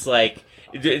it's just like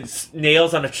it's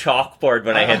nails on a chalkboard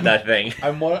when I hit that thing.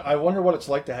 I wonder what it's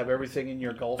like to have everything in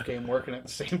your golf game working at the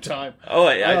same time. Oh,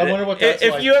 I wonder what that's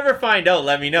if like. you ever find out,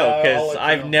 let me know, because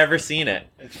I've never seen it.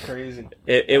 It's crazy.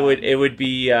 It would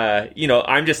be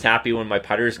I'm just happy when my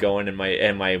putter's going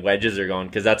and my wedges are going,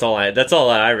 because that's all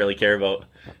I really care about.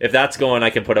 If that's going, I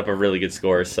can put up a really good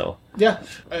score. So yeah,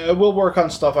 we'll work on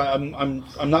stuff. I'm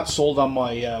not sold on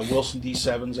my Wilson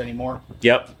D7s anymore.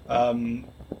 Yep.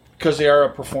 Because they are a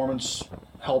performance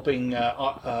helping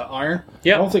iron.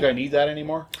 Yep. I don't think I need that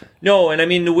anymore. No, and I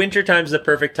mean the winter time's the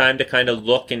perfect time to kind of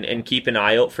look and keep an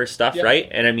eye out for stuff, Yep. right?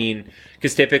 And I mean,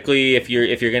 because typically if you're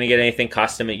going to get anything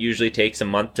custom, it usually takes a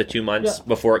month to 2 months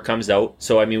before it comes out.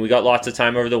 So I mean, we got lots of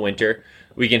time over the winter.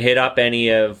 We can hit up any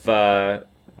of the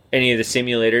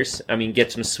simulators. I mean,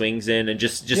 get some swings in and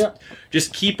just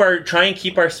try and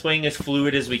keep our swing as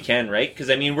fluid as we can, right? Because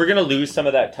I mean, we're going to lose some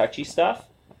of that touchy stuff,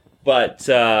 but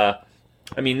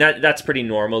I mean that's pretty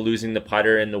normal, losing the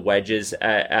putter and the wedges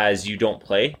as you don't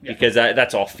play, because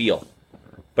that's all feel.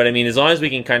 But I mean, as long as we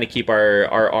can kind of keep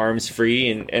our arms free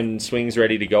and swings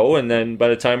ready to go, and then by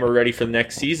the time we're ready for the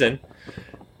next season,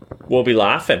 we'll be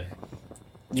laughing.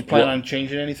 You plan on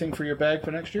changing anything for your bag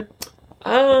for next year?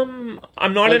 I'm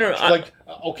not in a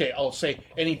okay. I'll say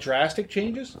any drastic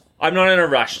changes. I'm not in a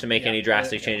rush to make any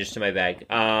drastic changes to my bag.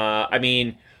 I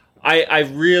mean, I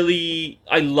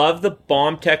love the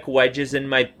Bomb Tech wedges in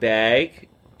my bag,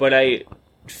 but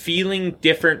feeling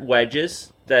different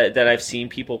wedges that I've seen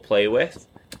people play with,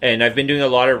 and I've been doing a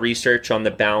lot of research on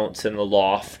the bounce and the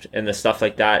loft and the stuff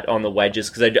like that on the wedges,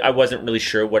 because I wasn't really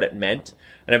sure what it meant.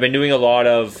 And I've been doing a lot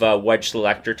of wedge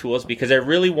selector tools, because I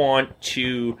really want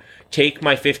to take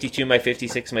my 52, my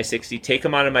 56, my 60, take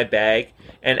them out of my bag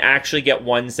and actually get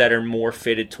ones that are more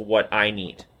fitted to what I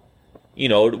need.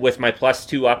 With my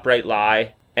 +2 upright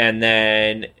lie, and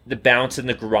then the bounce and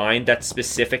the grind that's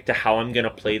specific to how I'm going to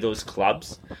play those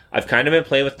clubs. I've kind of been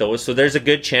playing with those, so there's a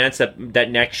good chance that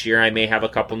next year I may have a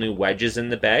couple new wedges in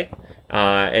the bag,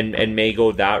 and may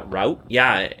go that route.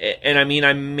 Yeah, and I mean,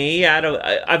 I may add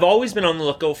I've always been on the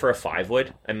lookout for a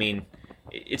 5-wood. I mean,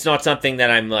 it's not something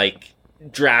that I'm like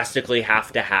drastically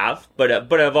have to have, but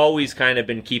I've always kind of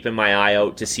been keeping my eye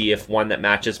out to see if one that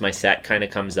matches my set kind of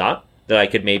comes up that I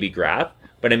could maybe grab.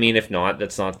 But I mean, if not,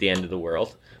 that's not the end of the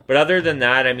world. But other than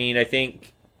that, I mean, I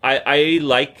think I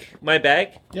like my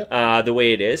bag the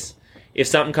way it is. If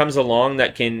something comes along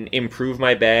that can improve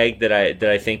my bag that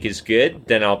I think is good,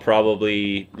 then I'll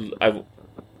probably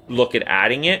look at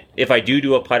adding it. If I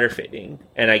do a putter fitting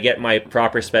and I get my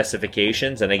proper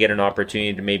specifications and I get an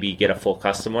opportunity to maybe get a full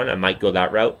custom one, I might go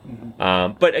that route.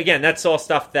 Mm-hmm. But again, that's all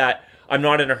stuff that I'm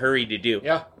not in a hurry to do.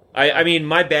 Yeah. I mean,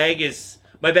 my bag is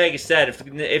set.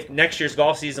 If next year's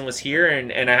golf season was here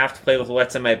and I have to play with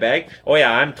what's in my bag,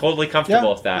 I'm totally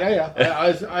comfortable with that.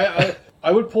 Yeah.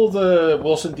 I would pull the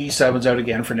Wilson D7s out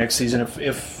again for next season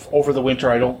if over the winter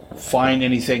I don't find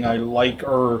anything I like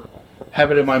or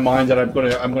have it in my mind that I'm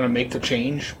gonna make the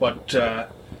change. But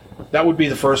that would be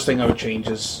the first thing I would change.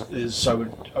 Is I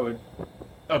would.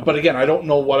 But again, I don't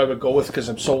know what I would go with, because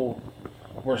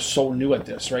we're so new at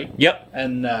this, right? Yep.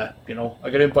 And I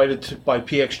got invited by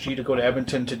PXG to go to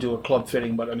Edmonton to do a club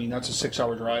fitting, but I mean that's a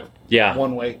 6-hour drive. Yeah.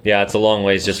 One way. Yeah, it's a long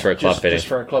ways just for a club fitting. Just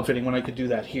for a club fitting, when I could do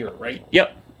that here, right?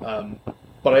 Yep.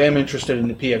 But I am interested in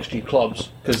the PXG clubs,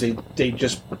 because they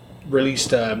just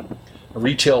released a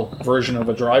retail version of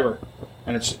a driver,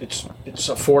 and it's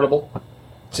affordable.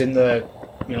 It's in the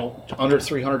under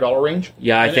 $300 range.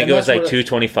 Yeah, I think it was like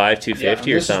 $225,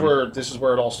 $250 or something. This is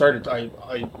where it all started. I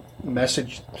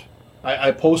messaged,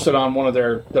 I posted on one of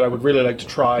their that I would really like to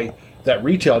try that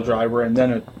retail driver, and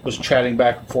then it was chatting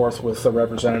back and forth with the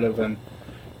representative, and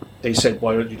they said,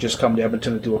 "Why don't you just come to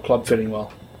Edmonton and do a club fitting?"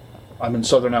 Well, I'm in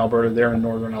southern Alberta. They're in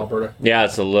northern Alberta. Yeah,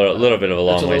 it's a little bit of a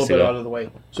long way to go. It's a little bit out of the way.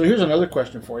 So here's another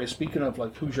question for you. Speaking of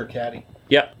like, who's your caddy?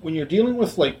 Yeah. When you're dealing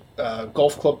with like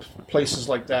golf club places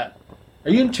like that,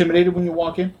 are you intimidated when you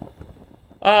walk in?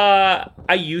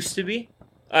 I used to be.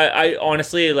 I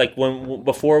honestly, like,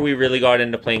 before we really got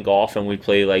into playing golf, and we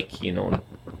play like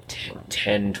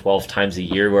 10, 12 times a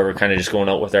year, where we're kind of just going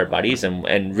out with our buddies,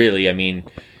 and really, I mean,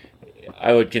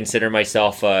 I would consider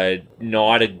myself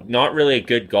not really a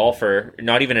good golfer,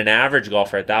 not even an average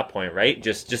golfer at that point, right?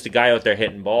 Just a guy out there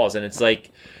hitting balls, and it's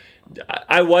like,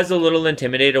 I was a little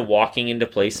intimidated walking into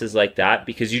places like that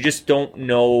because you just don't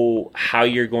know how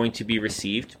you're going to be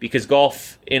received, because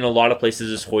golf in a lot of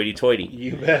places is hoity-toity.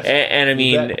 You bet. And I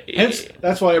mean... Hence,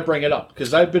 that's why I bring it up,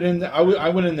 because I've been in there, I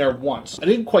went in there once. I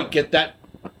didn't quite get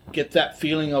that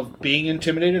feeling of being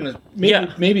intimidated. And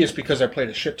maybe it's because I played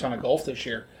a shit ton of golf this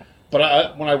year.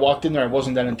 But when I walked in there, I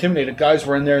wasn't that intimidated. Guys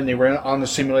were in there, and they were on the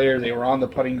simulator. They were on the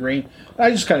putting green.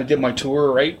 I just kind of did my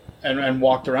tour, right, and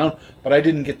walked around. But I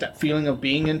didn't get that feeling of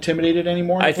being intimidated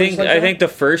anymore. I think the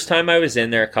first time I was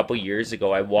in there a couple years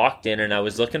ago, I walked in and I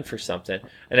was looking for something,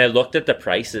 and I looked at the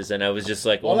prices, and I was just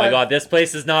like, "Oh my god, this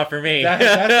place is not for me."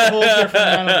 That's a whole different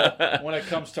animal when it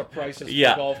comes to prices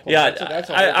for golf.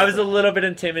 I was a little bit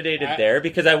intimidated there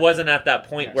because I wasn't at that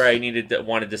point where I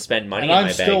wanted to spend money in my bag.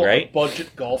 I'm still a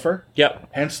budget golfer. Yep.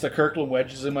 Hence the Kirkland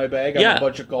wedges in my bag. I'm a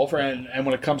budget golfer, and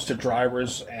when it comes to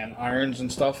drivers and irons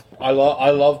and stuff, I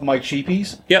love my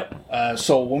cheapies. Yep.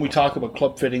 So when we talk about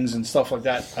club fittings and stuff like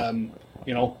that,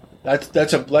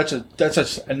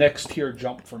 that's a next tier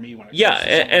jump for me.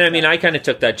 And I mean, I kind of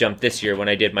took that jump this year when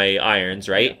I did my irons,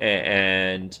 right? Yeah.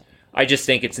 And I just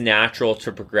think it's natural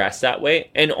to progress that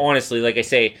way. And honestly, like I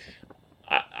say,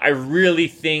 I really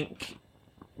think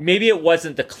maybe it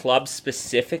wasn't the club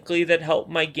specifically that helped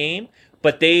my game,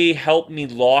 but they helped me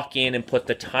lock in and put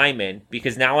the time in,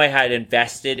 because now I had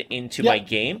invested into my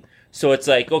game. So it's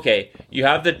like, okay, you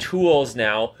have the tools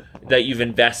now that you've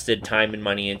invested time and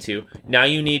money into. Now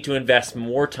you need to invest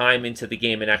more time into the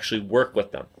game and actually work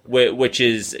with them, which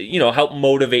is, help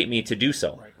motivate me to do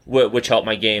so, which helped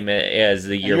my game as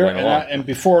the year went along. And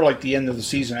before, like, the end of the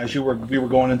season, as we were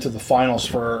going into the finals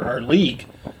for our league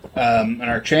and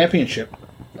our championship,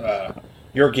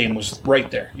 your game was right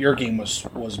there. Your game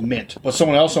was mint. But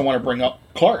someone else I want to bring up,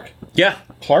 Clark. Yeah.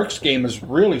 Clark's game has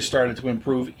really started to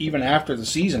improve even after the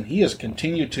season. He has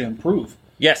continued to improve.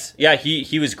 Yes. Yeah,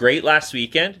 he was great last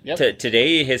weekend. Yep.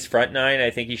 Today, his front nine,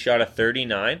 I think he shot a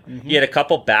 39. Mm-hmm. He had a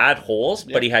couple bad holes,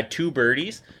 but he had 2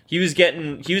 birdies. He was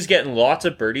getting lots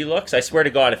of birdie looks. I swear to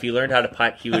God, if he learned how to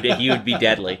putt, he would be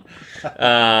deadly.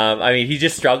 I mean, he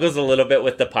just struggles a little bit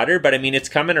with the putter, but I mean, it's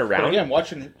coming around. But again,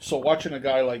 watching a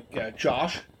guy like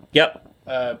Josh. Yep.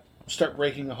 Start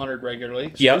breaking 100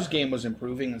 regularly. So his game was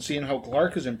improving, and seeing how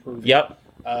Clark is improving. Yep.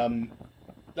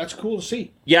 That's cool to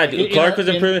see. Yeah, Clark was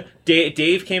improving.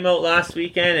 Dave came out last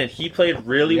weekend, and he played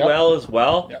really well as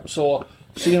well. Yep. So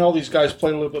seeing all these guys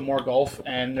play a little bit more golf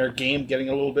and their game getting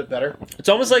a little bit better. It's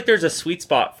almost like there's a sweet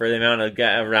spot for the amount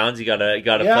of rounds you gotta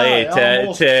play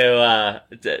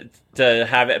to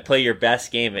have it play your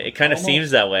best game. It kind of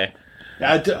seems that way.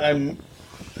 I don't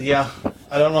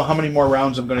know how many more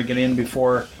rounds I'm going to get in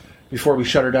before we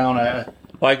shut her down.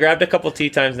 I grabbed a couple tee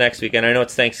times next weekend. I know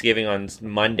it's Thanksgiving on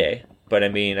Monday. But I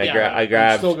mean, I grabbed.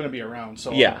 I'm still going to be around,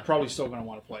 so I'm probably still going to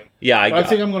want to play. Yeah, I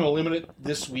think I'm going to limit it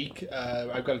this week.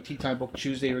 I've got a tee time booked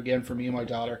Tuesday again for me and my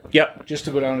daughter. Yep. Just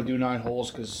to go down and do 9 holes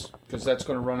because that's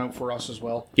going to run out for us as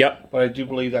well. Yep. But I do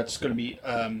believe that's going to be.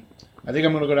 I think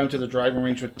I'm going to go down to the driving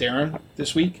range with Darren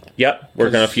this week. Yep.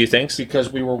 Work on a few things because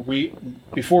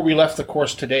before we left the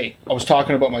course today, I was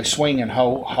talking about my swing and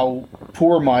how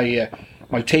poor my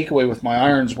takeaway with my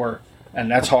irons were. And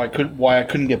that's why I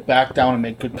couldn't get back down and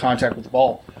make good contact with the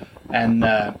ball. And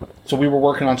so we were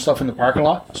working on stuff in the parking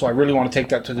lot. So I really want to take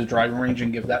that to the driving range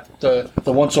and give that the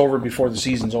once over before the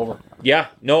season's over. Yeah,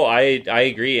 no, I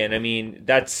agree. And I mean,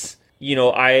 that's,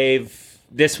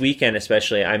 this weekend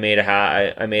especially, I made a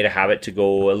habit to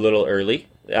go a little early.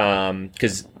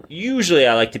 Because usually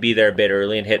I like to be there a bit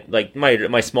early and hit like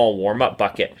my small warm-up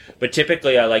bucket. But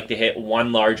typically I like to hit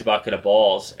one large bucket of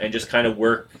balls and just kind of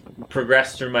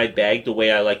progress through my bag the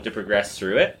way I like to progress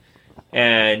through it.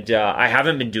 And I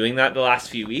haven't been doing that the last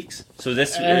few weeks. So and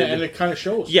it kind of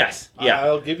shows. Yes. Yeah.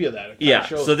 I'll give you that. It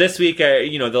shows. So this week,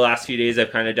 the last few days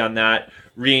I've kind of done that,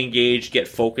 re-engage, get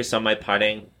focused on my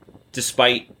putting,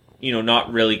 despite,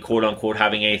 not really quote unquote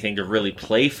having anything to really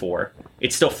play for.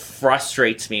 It still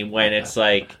frustrates me when it's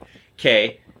like,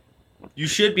 okay, you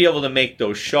should be able to make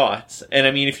those shots. And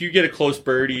I mean, if you get a close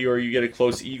birdie or you get a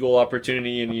close eagle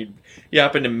opportunity and you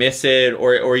happen to miss it,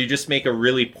 or you just make a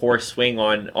really poor swing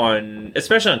on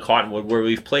especially on Cottonwood where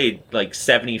we've played like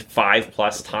 75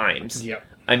 plus times. Yep.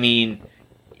 I mean,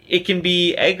 it can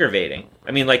be aggravating. I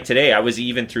mean, like today, I was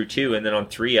even through 2, and then on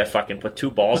 3, I fucking put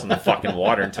 2 balls in the fucking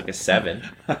water and took a 7.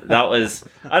 That was,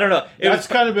 I don't know. That's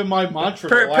kind of been my mantra.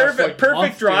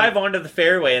 Perfect drive onto the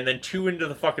fairway, and then 2 into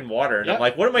the fucking water, and I'm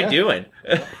like, what am I doing?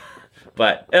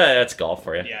 But that's golf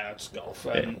for you. Yeah, it's golf.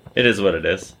 It is what it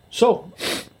is. So,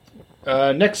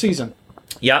 next season.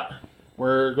 Yeah.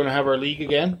 We're going to have our league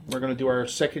again. We're going to do our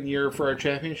second year for our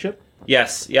championship.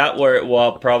 Yes. Yeah.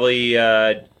 We'll probably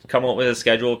come up with a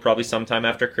schedule probably sometime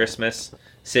after Christmas.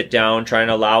 Sit down, try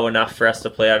and allow enough for us to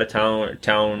play out of town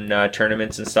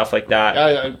tournaments and stuff like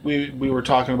that. We were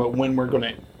talking about when we're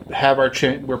going to have our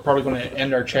we're probably going to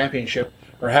end our championship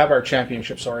or have our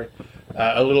championship. Sorry,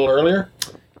 a little earlier.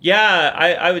 Yeah,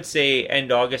 I would say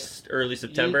end August, early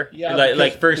September. Yeah,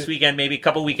 like first weekend, maybe a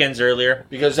couple weekends earlier.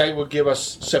 Because that would give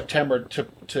us September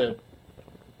to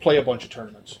play a bunch of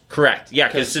tournaments. Correct. Yeah,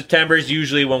 because September is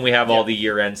usually when we have all the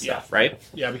year-end stuff, right?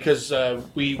 Yeah, because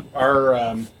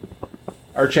our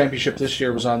championship this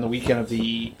year was on the weekend of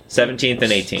the 17th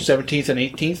and 18th. 17th and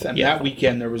 18th, and that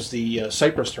weekend there was the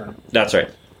Cyprus tournament. That's right.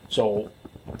 So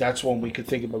that's when we could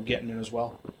think about getting in as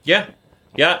well. Yeah.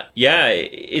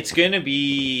 It's going to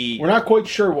be... We're not quite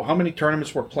sure how many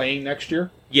tournaments we're playing next year.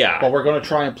 Yeah. But we're going to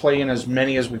try and play in as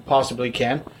many as we possibly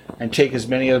can and take as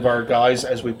many of our guys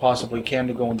as we possibly can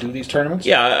to go and do these tournaments.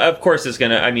 Yeah, of course it's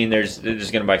going to... I mean, there's going to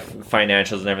be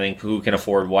financials and everything. Who can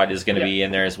afford what is going to be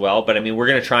in there as well. But, I mean, we're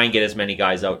going to try and get as many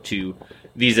guys out to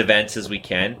these events as we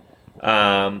can.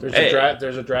 There's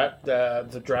a draft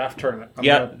tournament.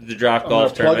 The draft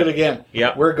golf tournament. Plug it again.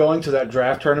 Yeah. We're going to that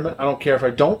draft tournament. I don't care if I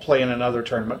don't play in another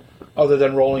tournament other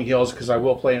than Rolling Hills, because I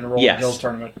will play in a Rolling Hills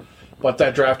tournament. But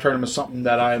that draft tournament is something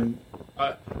that I'm...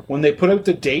 when they put out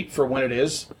the date for when it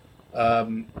is...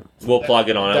 we'll plug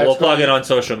it on. We'll plug it on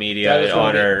social media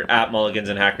on our at Mulligans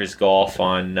and Hackers Golf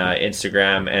on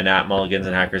Instagram and at Mulligans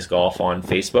and Hackers Golf on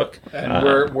Facebook.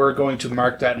 And we're going to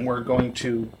mark that, and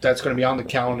that's going to be on the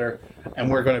calendar, and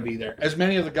we're going to be there. As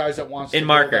many of the guys that wants in to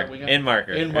marker, go that in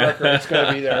marker, it's going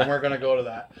to be there, and we're going to go to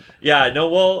that. Yeah, no,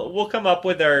 we'll come up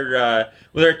with our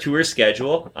tour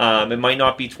schedule. It might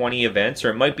not be 20 events, or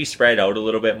it might be spread out a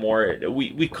little bit more.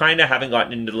 We kind of haven't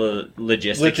gotten into the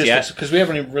logistics yet, because we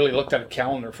haven't even really looked at a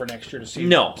calendar for next year to see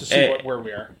where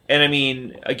we are. And I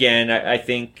mean, again, I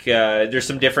think there's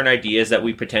some different ideas that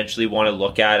we potentially want to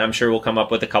look at. I'm sure we'll come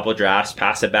up with a couple of drafts,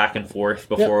 pass it back and forth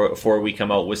before we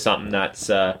come out with something that's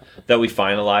that we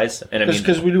finalize. And I mean,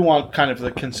 because we do want kind of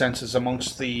the consensus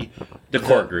amongst the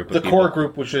core group, core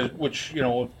group, which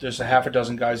there's a half a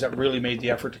dozen guys that really made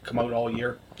the effort to come out all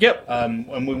year. Yep.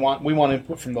 And we want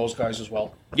input from those guys as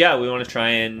well. Yeah, we want to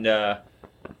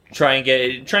try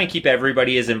and keep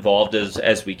everybody as involved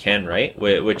as we can, right?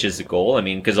 Which is the goal. I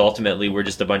mean, because ultimately we're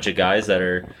just a bunch of guys that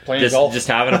are just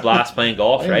having a blast playing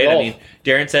golf, right? I mean,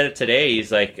 Darren said it today.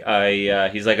 He's like,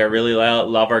 I really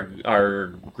love our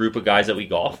group of guys that we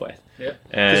golf with. Yeah.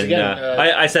 And again,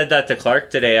 I said that to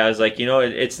Clark today. I was like,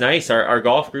 it's nice. Our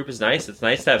golf group is nice. It's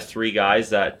nice to have 3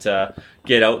 guys that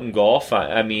get out and golf.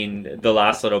 I mean, the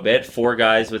last little bit, 4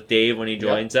 guys with Dave when he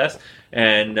joins us,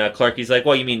 and Clark. He's like,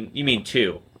 well, you mean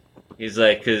 2? He's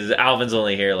like, because Alvin's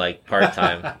only here like part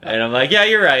time, and I'm like, yeah,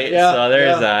 you're right. Yeah, so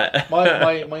there's that.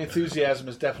 my enthusiasm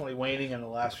is definitely waning in the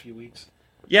last few weeks.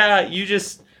 Yeah, you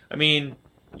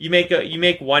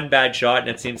make one bad shot and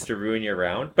it seems to ruin your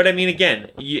round. But I mean, again,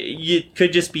 you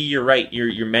could just be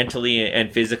you're mentally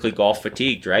and physically golf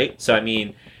fatigued, right? So I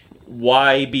mean,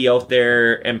 why be out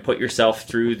there and put yourself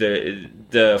through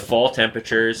the fall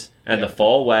temperatures and the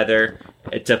fall weather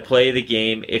to play the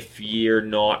game if you're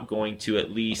not going to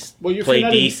at least play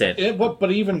decent?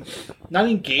 But even not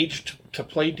engaged to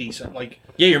play decent,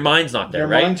 your mind's not there,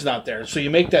 right? Your mind's not there. So you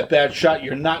make that bad shot,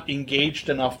 you're not engaged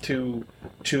enough to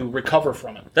recover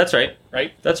from it. That's right.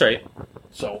 Right? That's right.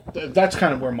 So that's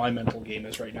kind of where my mental game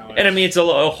is right now. And I mean, it's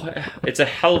a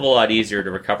hell of a lot easier to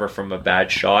recover from a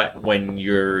bad shot when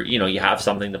you have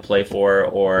something to play for,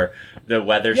 or the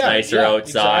weather's nicer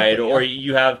outside, or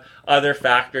you have other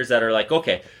factors that are like,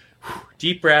 okay,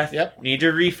 deep breath, need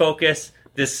to refocus.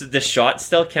 This shot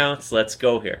still counts. Let's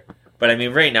go here. But I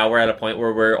mean, right now we're at a point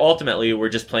where we're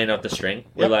just playing out the string.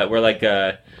 We're like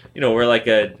a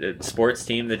sports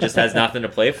team that just has nothing to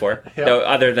play for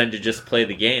other than to just play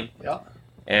the game. Yeah.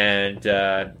 And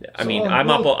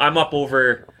I'm up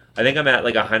over. I think I'm at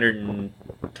like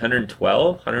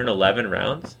 112, 111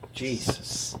 rounds.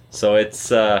 Jesus. So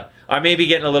it's I may be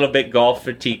getting a little bit golf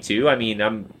fatigue too. I mean,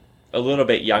 I'm a little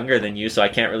bit younger than you, so I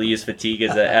can't really use fatigue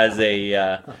as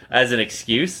an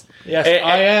excuse. Yes,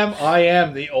 I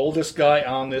am the oldest guy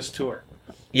on this tour.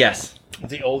 Yes.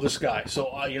 The oldest guy.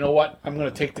 So, you know what? I'm going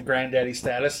to take the granddaddy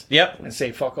status. Yep. And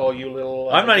say, fuck all you little...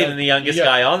 I'm not even the youngest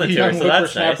guy on the tour, so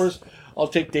that's nice. I'll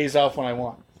take days off when I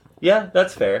want. Yeah,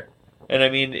 that's fair. And I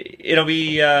mean, it'll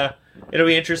be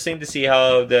interesting to see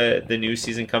how the new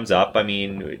season comes up. I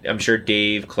mean, I'm sure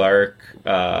Dave, Clark,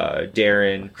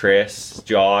 Darren, Chris,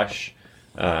 Josh,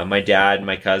 my dad,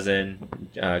 my cousin,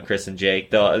 Chris and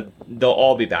Jake, they'll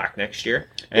all be back next year,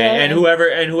 and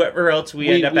whoever else we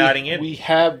end up adding in. We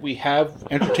have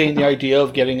entertained the idea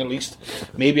of getting at least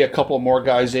maybe a couple more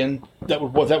guys in that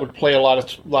would play a lot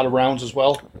of rounds as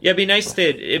well. Yeah, it'd be nice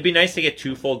to get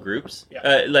 2 full groups.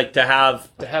 Yeah. Like to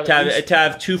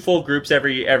have 2 full groups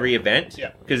every event.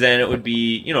 Yeah. Because then it would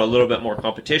be a little bit more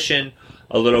competition,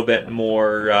 a little bit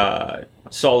more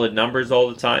solid numbers all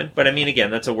the time. But I mean,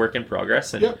 again, that's a work in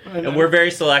progress, and we're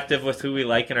very selective with who we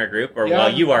like in our group.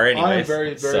 You are anyways. I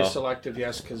am very selective,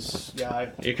 yes, because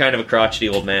you're kind of a crotchety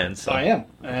old man. So. I am,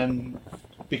 and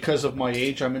because of my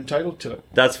age, I'm entitled to it.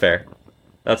 That's fair.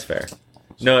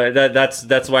 No,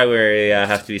 that's why we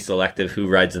have to be selective who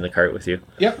rides in the cart with you.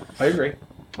 Yeah, I agree.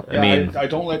 I I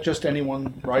don't let just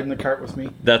anyone ride in the cart with me.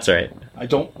 That's right. I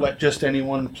don't let just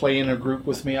anyone play in a group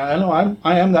with me. I know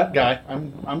I am that guy.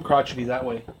 I'm crotchety that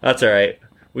way. That's all right.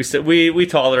 We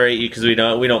tolerate you because we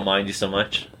don't mind you so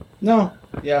much. No,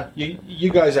 yeah, you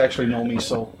guys actually know me,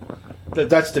 so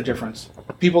that's the difference.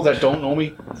 People that don't know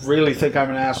me really think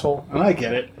I'm an asshole, and I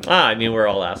get it. I mean, we're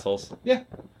all assholes. Yeah.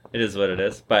 It is what it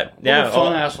is. But we're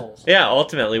fun assholes. Yeah,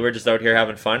 ultimately, we're just out here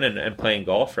having fun and playing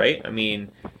golf, right? I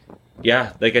mean,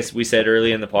 yeah, like we said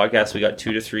earlier in the podcast, we got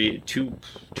 2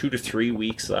 to 3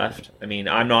 weeks left. I mean,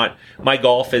 my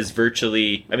golf is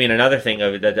virtually, I mean, another thing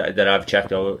that I've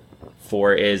checked out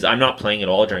for is I'm not playing at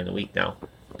all during the week now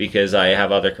because I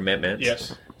have other commitments.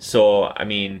 Yes. So, I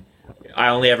mean, I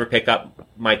only ever pick up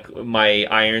my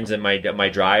irons and my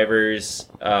drivers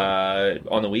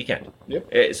on the weekend.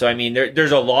 Yep. So I mean,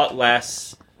 there's a lot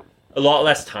less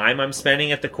time I'm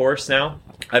spending at the course now.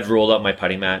 I've rolled up my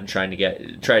putting mat and tried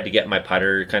to get my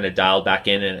putter kind of dialed back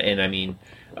in, and I mean,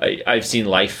 I've seen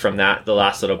life from that the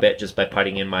last little bit just by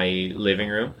putting in my living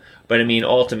room. But I mean,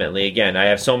 ultimately, again, I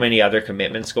have so many other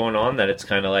commitments going on that it's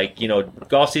kind of like,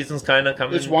 golf season's kind of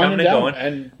coming and going.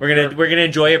 And we're gonna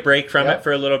enjoy a break from it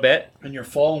for a little bit. And your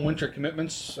fall and winter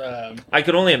commitments. I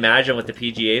could only imagine what the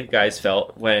PGA guys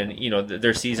felt when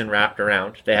their season wrapped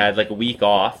around. They had like a week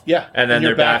off. Yeah, and then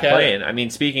they're back playing. I mean,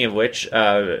 speaking of which,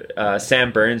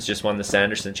 Sam Burns just won the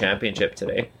Sanderson Championship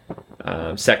today.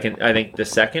 I think the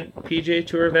second PGA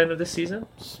Tour event of the season.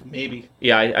 Maybe.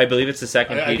 Yeah, I believe it's the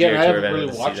second PGA Tour event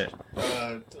of the season.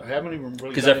 I haven't even really.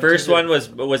 Because the first one was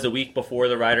the week before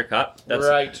the Ryder Cup.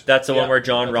 That's the one where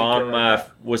John Rahm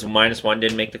was -1,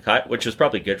 didn't make the cut, which was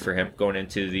probably good for him going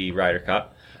into the Ryder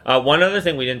Cup. One other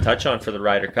thing we didn't touch on for the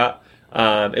Ryder Cup,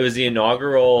 it was the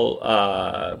inaugural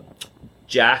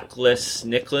Jackless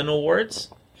Nicklin Awards.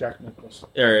 Jack Nicklaus.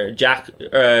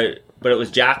 But it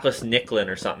was Jackless Nicklin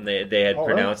or something they had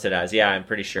pronounced it as. Yeah, I'm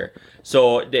pretty sure.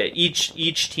 So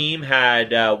each team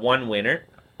had one winner.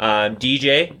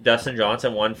 DJ Dustin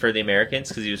Johnson won for the Americans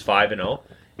because he was 5-0,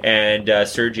 and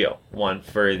Sergio won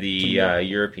for the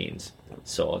Europeans.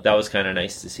 So that was kind of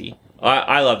nice to see.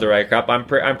 I love the Ryder Cup. I'm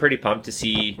pretty pumped to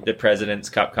see the President's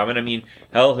Cup coming. I mean,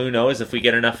 hell, who knows if we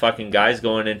get enough fucking guys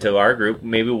going into our group,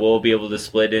 maybe we'll be able to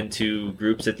split into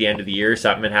groups at the end of the year or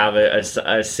something and have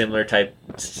a similar type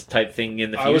thing in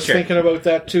the future. I was thinking about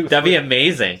that too. That'd be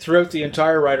amazing. Throughout the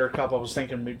entire Ryder Cup, I was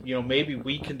thinking, maybe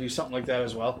we can do something like that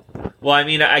as well. Well, I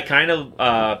mean, I kind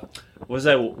of.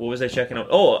 What was I checking out?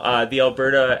 Oh, the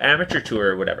Alberta Amateur Tour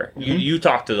or whatever. Mm-hmm. You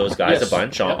talked to those guys a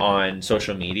bunch on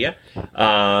social media.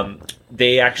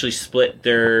 They actually split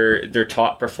their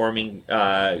top performing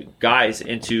guys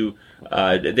into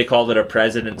they called it a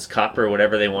President's Cup or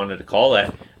whatever they wanted to call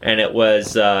it, and it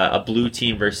was a blue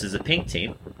team versus a pink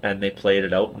team, and they played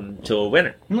it out until a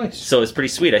winner. Nice. So it's pretty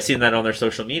sweet. I seen that on their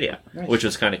social media, which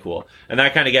was kind of cool, and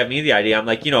that kind of gave me the idea. I'm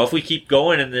like, if we keep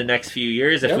going in the next few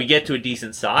years, if we get to a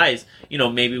decent size,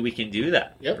 maybe we can do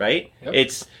that, right? Yep.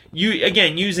 It's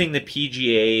using the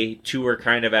PGA Tour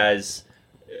kind of as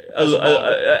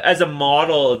a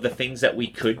model of the things that we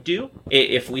could do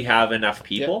if we have enough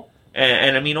people. Yep.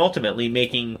 And I mean, ultimately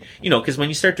making, because when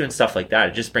you start doing stuff like that,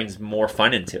 it just brings more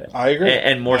fun into it. I agree.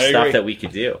 And more stuff that we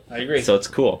could do. I agree. So it's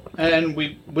cool. And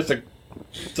with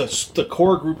the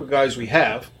core group of guys we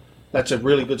have, that's a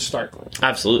really good start.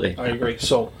 Absolutely. I agree.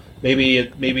 So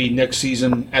maybe next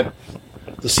season, at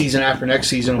the season after next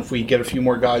season, if we get a few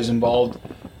more guys involved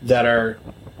that are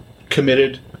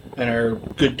committed and are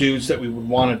good dudes that we would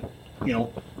want to,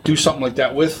 do something like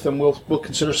that with, then we'll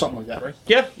consider something like that, right?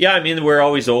 Yeah. I mean, we're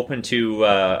always open to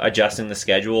adjusting the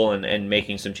schedule and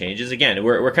making some changes. Again,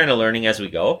 we're kind of learning as we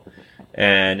go,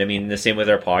 and I mean the same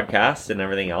with our podcast and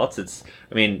everything else. It's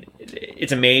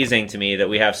amazing to me that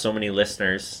we have so many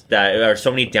listeners that are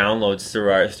so many downloads through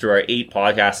our 8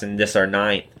 podcasts and this our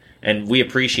 9th, and we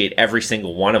appreciate every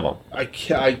single one of them.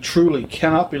 I truly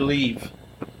cannot believe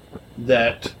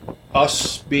that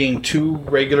us being 2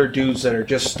 regular dudes that are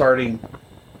just starting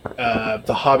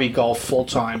the hobby golf full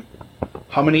time,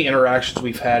 how many interactions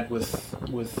we've had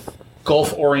with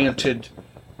golf oriented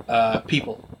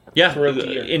people. Yeah, throughout the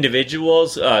year.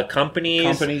 Individuals,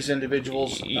 companies,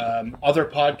 individuals, other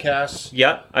podcasts.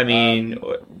 Yeah, I mean,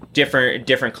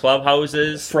 different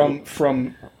clubhouses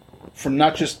from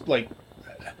not just like.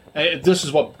 This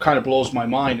is what kind of blows my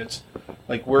mind. It's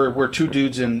like we're two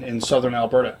dudes in southern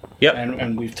Alberta. Yep.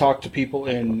 And we've talked to people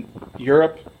in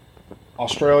Europe,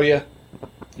 Australia,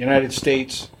 United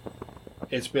States.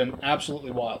 It's been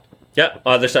absolutely wild. Yep.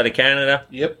 Other side of Canada.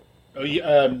 Yep.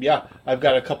 Yeah. I've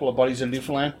got a couple of buddies in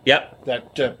Newfoundland. Yep.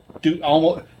 That do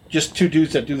almost just two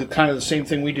dudes that do the kind of the same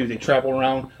thing we do. They travel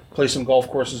around, play some golf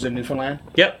courses in Newfoundland.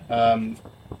 Yep.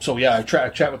 So yeah, I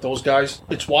chat with those guys.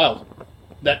 It's wild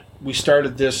that we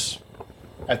started this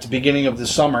at the beginning of the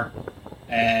summer,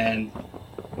 and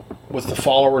with the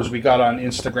followers we got on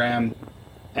Instagram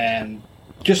and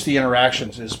just the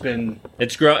interactions has been...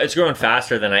 It's growing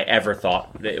faster than I ever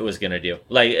thought that it was going to do.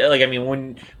 Like I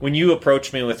mean, when you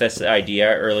approached me with this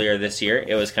idea earlier this year,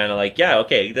 it was kind of like, yeah,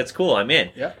 okay, that's cool, I'm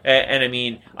in. Yeah. And I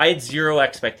mean, I had zero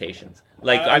expectations.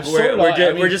 Like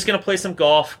we're just gonna play some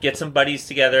golf, get some buddies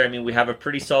together. I mean, we have a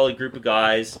pretty solid group of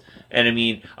guys, and I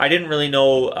mean, I didn't really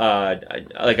know.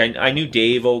 I knew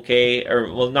Dave okay,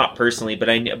 or well, not personally, but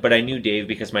I knew Dave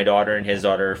because my daughter and his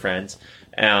daughter are friends.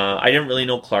 I didn't really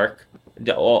know Clark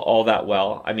all that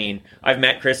well. I mean, I've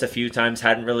met Chris a few times,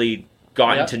 hadn't really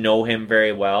gotten to know him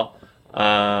very well.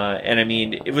 And I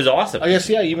mean, it was awesome. I guess,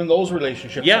 yeah, even those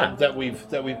relationships Yeah. that we've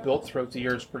built throughout the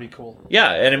years is pretty cool.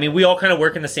 Yeah, and I mean, we all kind of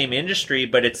work in the same industry,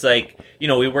 but it's like, you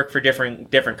know, we work for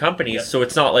different companies, so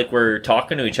it's not like we're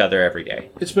talking to each other every day.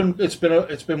 It's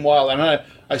been wild, and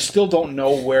I still don't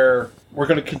know where we're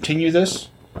going to continue this.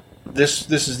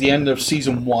 This is the end of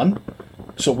season 1,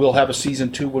 so we'll have a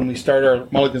season 2 when we start our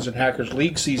Mulligans and Hackers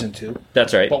League season 2.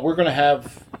 That's right. But we're going to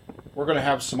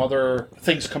have some other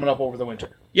things coming up over the winter.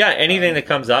 Yeah, anything that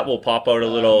comes up, we'll pop out a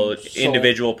little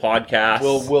individual podcast.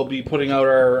 We'll be putting out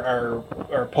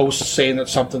our posts saying that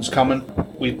something's coming.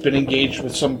 We've been engaged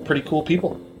with some pretty cool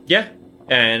people. Yeah,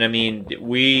 and I mean,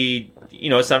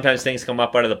 sometimes things come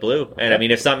up out of the blue. And I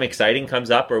mean, if something exciting comes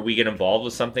up or we get involved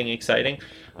with something exciting,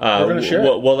 we're going to share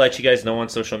it. We'll let you guys know on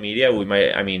social media. We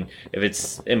might, I mean, if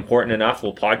it's important enough,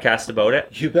 we'll podcast about it.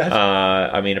 You bet.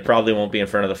 I mean, it probably won't be in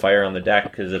front of the fire on the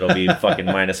deck because it'll be fucking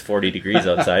minus 40 degrees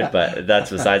outside, but that's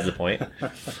besides the point.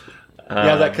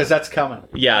 Because that's coming.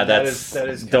 Yeah, that is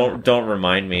coming. Don't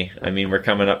remind me. I mean, we're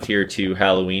coming up here to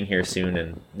Halloween here soon,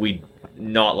 and we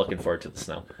not looking forward to the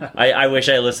snow. I wish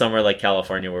I lived somewhere like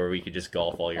California where we could just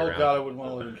golf all year round. Oh God, I wouldn't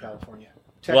want to live in California.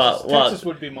 Texas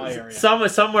would be my area.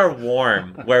 Somewhere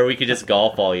warm where we could just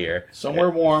golf all year. Somewhere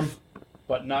warm,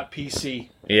 but not PC.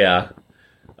 Yeah.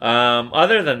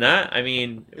 Other than that, I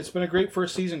mean, it's been a great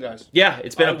first season, guys. Yeah,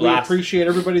 it's been a blast. We appreciate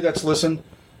everybody that's listened.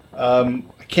 I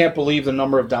can't believe the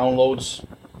number of downloads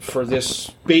for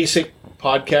this basic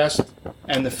podcast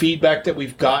and the feedback that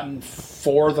we've gotten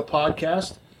for the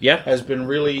podcast. Yeah, has been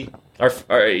really.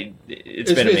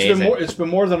 It's been amazing. It's been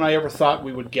more than I ever thought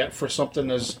we would get for something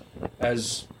as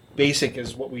basic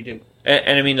as what we do.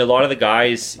 And I mean, a lot of the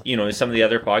guys, some of the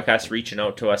other podcasts reaching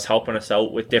out to us, helping us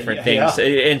out with different things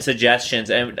and suggestions.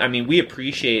 And I mean, we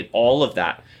appreciate all of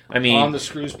that. I mean, On the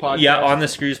Screws podcast. Yeah, On the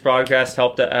Screws podcast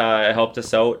helped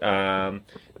us out.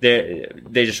 They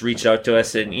just reached out to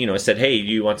us and said, hey, do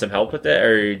you want some help with it,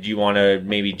 or do you want to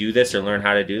maybe do this or learn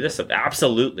how to do this? So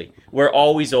absolutely, we're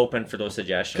always open for those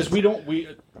suggestions because we don't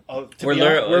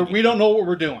know what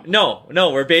we're doing. No,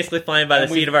 we're basically flying by the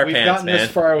seat of our pants, man. We've gotten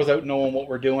this far without knowing what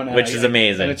we're doing, which is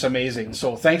amazing. And it's amazing.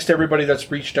 So thanks to everybody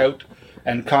that's reached out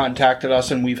and contacted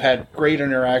us, and we've had great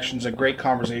interactions and great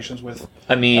conversations with.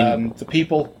 The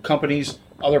people, companies,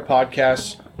 other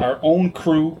podcasts, our own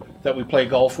crew that we play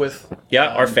golf with. Yeah,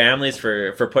 our families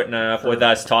for putting up with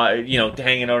us,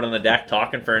 hanging out on the deck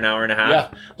talking for an hour and a half. Yeah.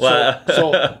 Well,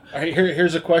 so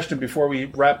here's a question before we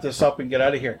wrap this up and get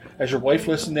out of here. Has your wife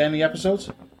listened to any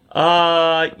episodes?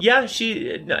 Yeah,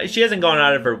 she hasn't gone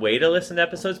out of her way to listen to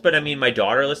episodes, but I mean, my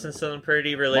daughter listens to them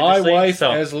pretty religiously. My wife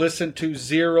has listened to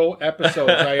 0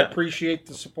 episodes. I appreciate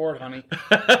the support, honey.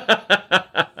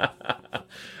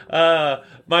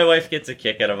 My wife gets a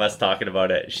kick out of us talking about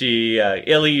it.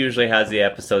 Illy usually has the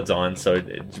episodes on, so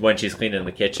when she's cleaning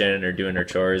the kitchen or doing her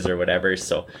chores or whatever,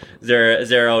 so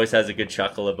Zara always has a good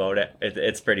chuckle about it.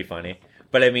 It's pretty funny.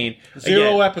 But I mean,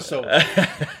 0 episodes.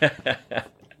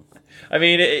 I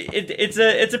mean,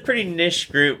 it's a pretty niche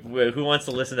group who wants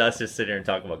to listen to us just sit here and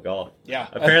talk about golf. Yeah.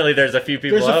 Apparently, there's a few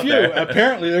people out there.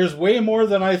 Apparently, there's way more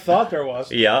than I thought there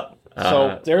was. Yeah.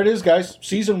 So there it is, guys.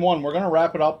 Season 1. We're going to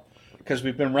wrap it up because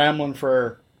we've been rambling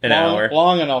for an hour,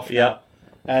 long enough. Yeah.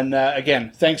 And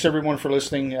again, thanks everyone for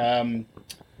listening.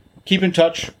 Keep in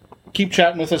touch. Keep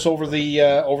chatting with us over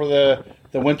the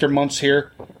winter months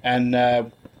here,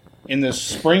 and in the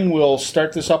spring we'll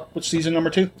start this up with season number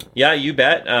 2. Yeah, you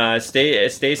bet. Stay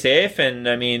safe, and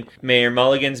I mean, may your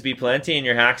mulligans be plenty and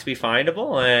your hacks be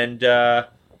findable, and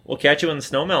we'll catch you when the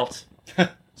snow melts.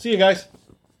 See you guys.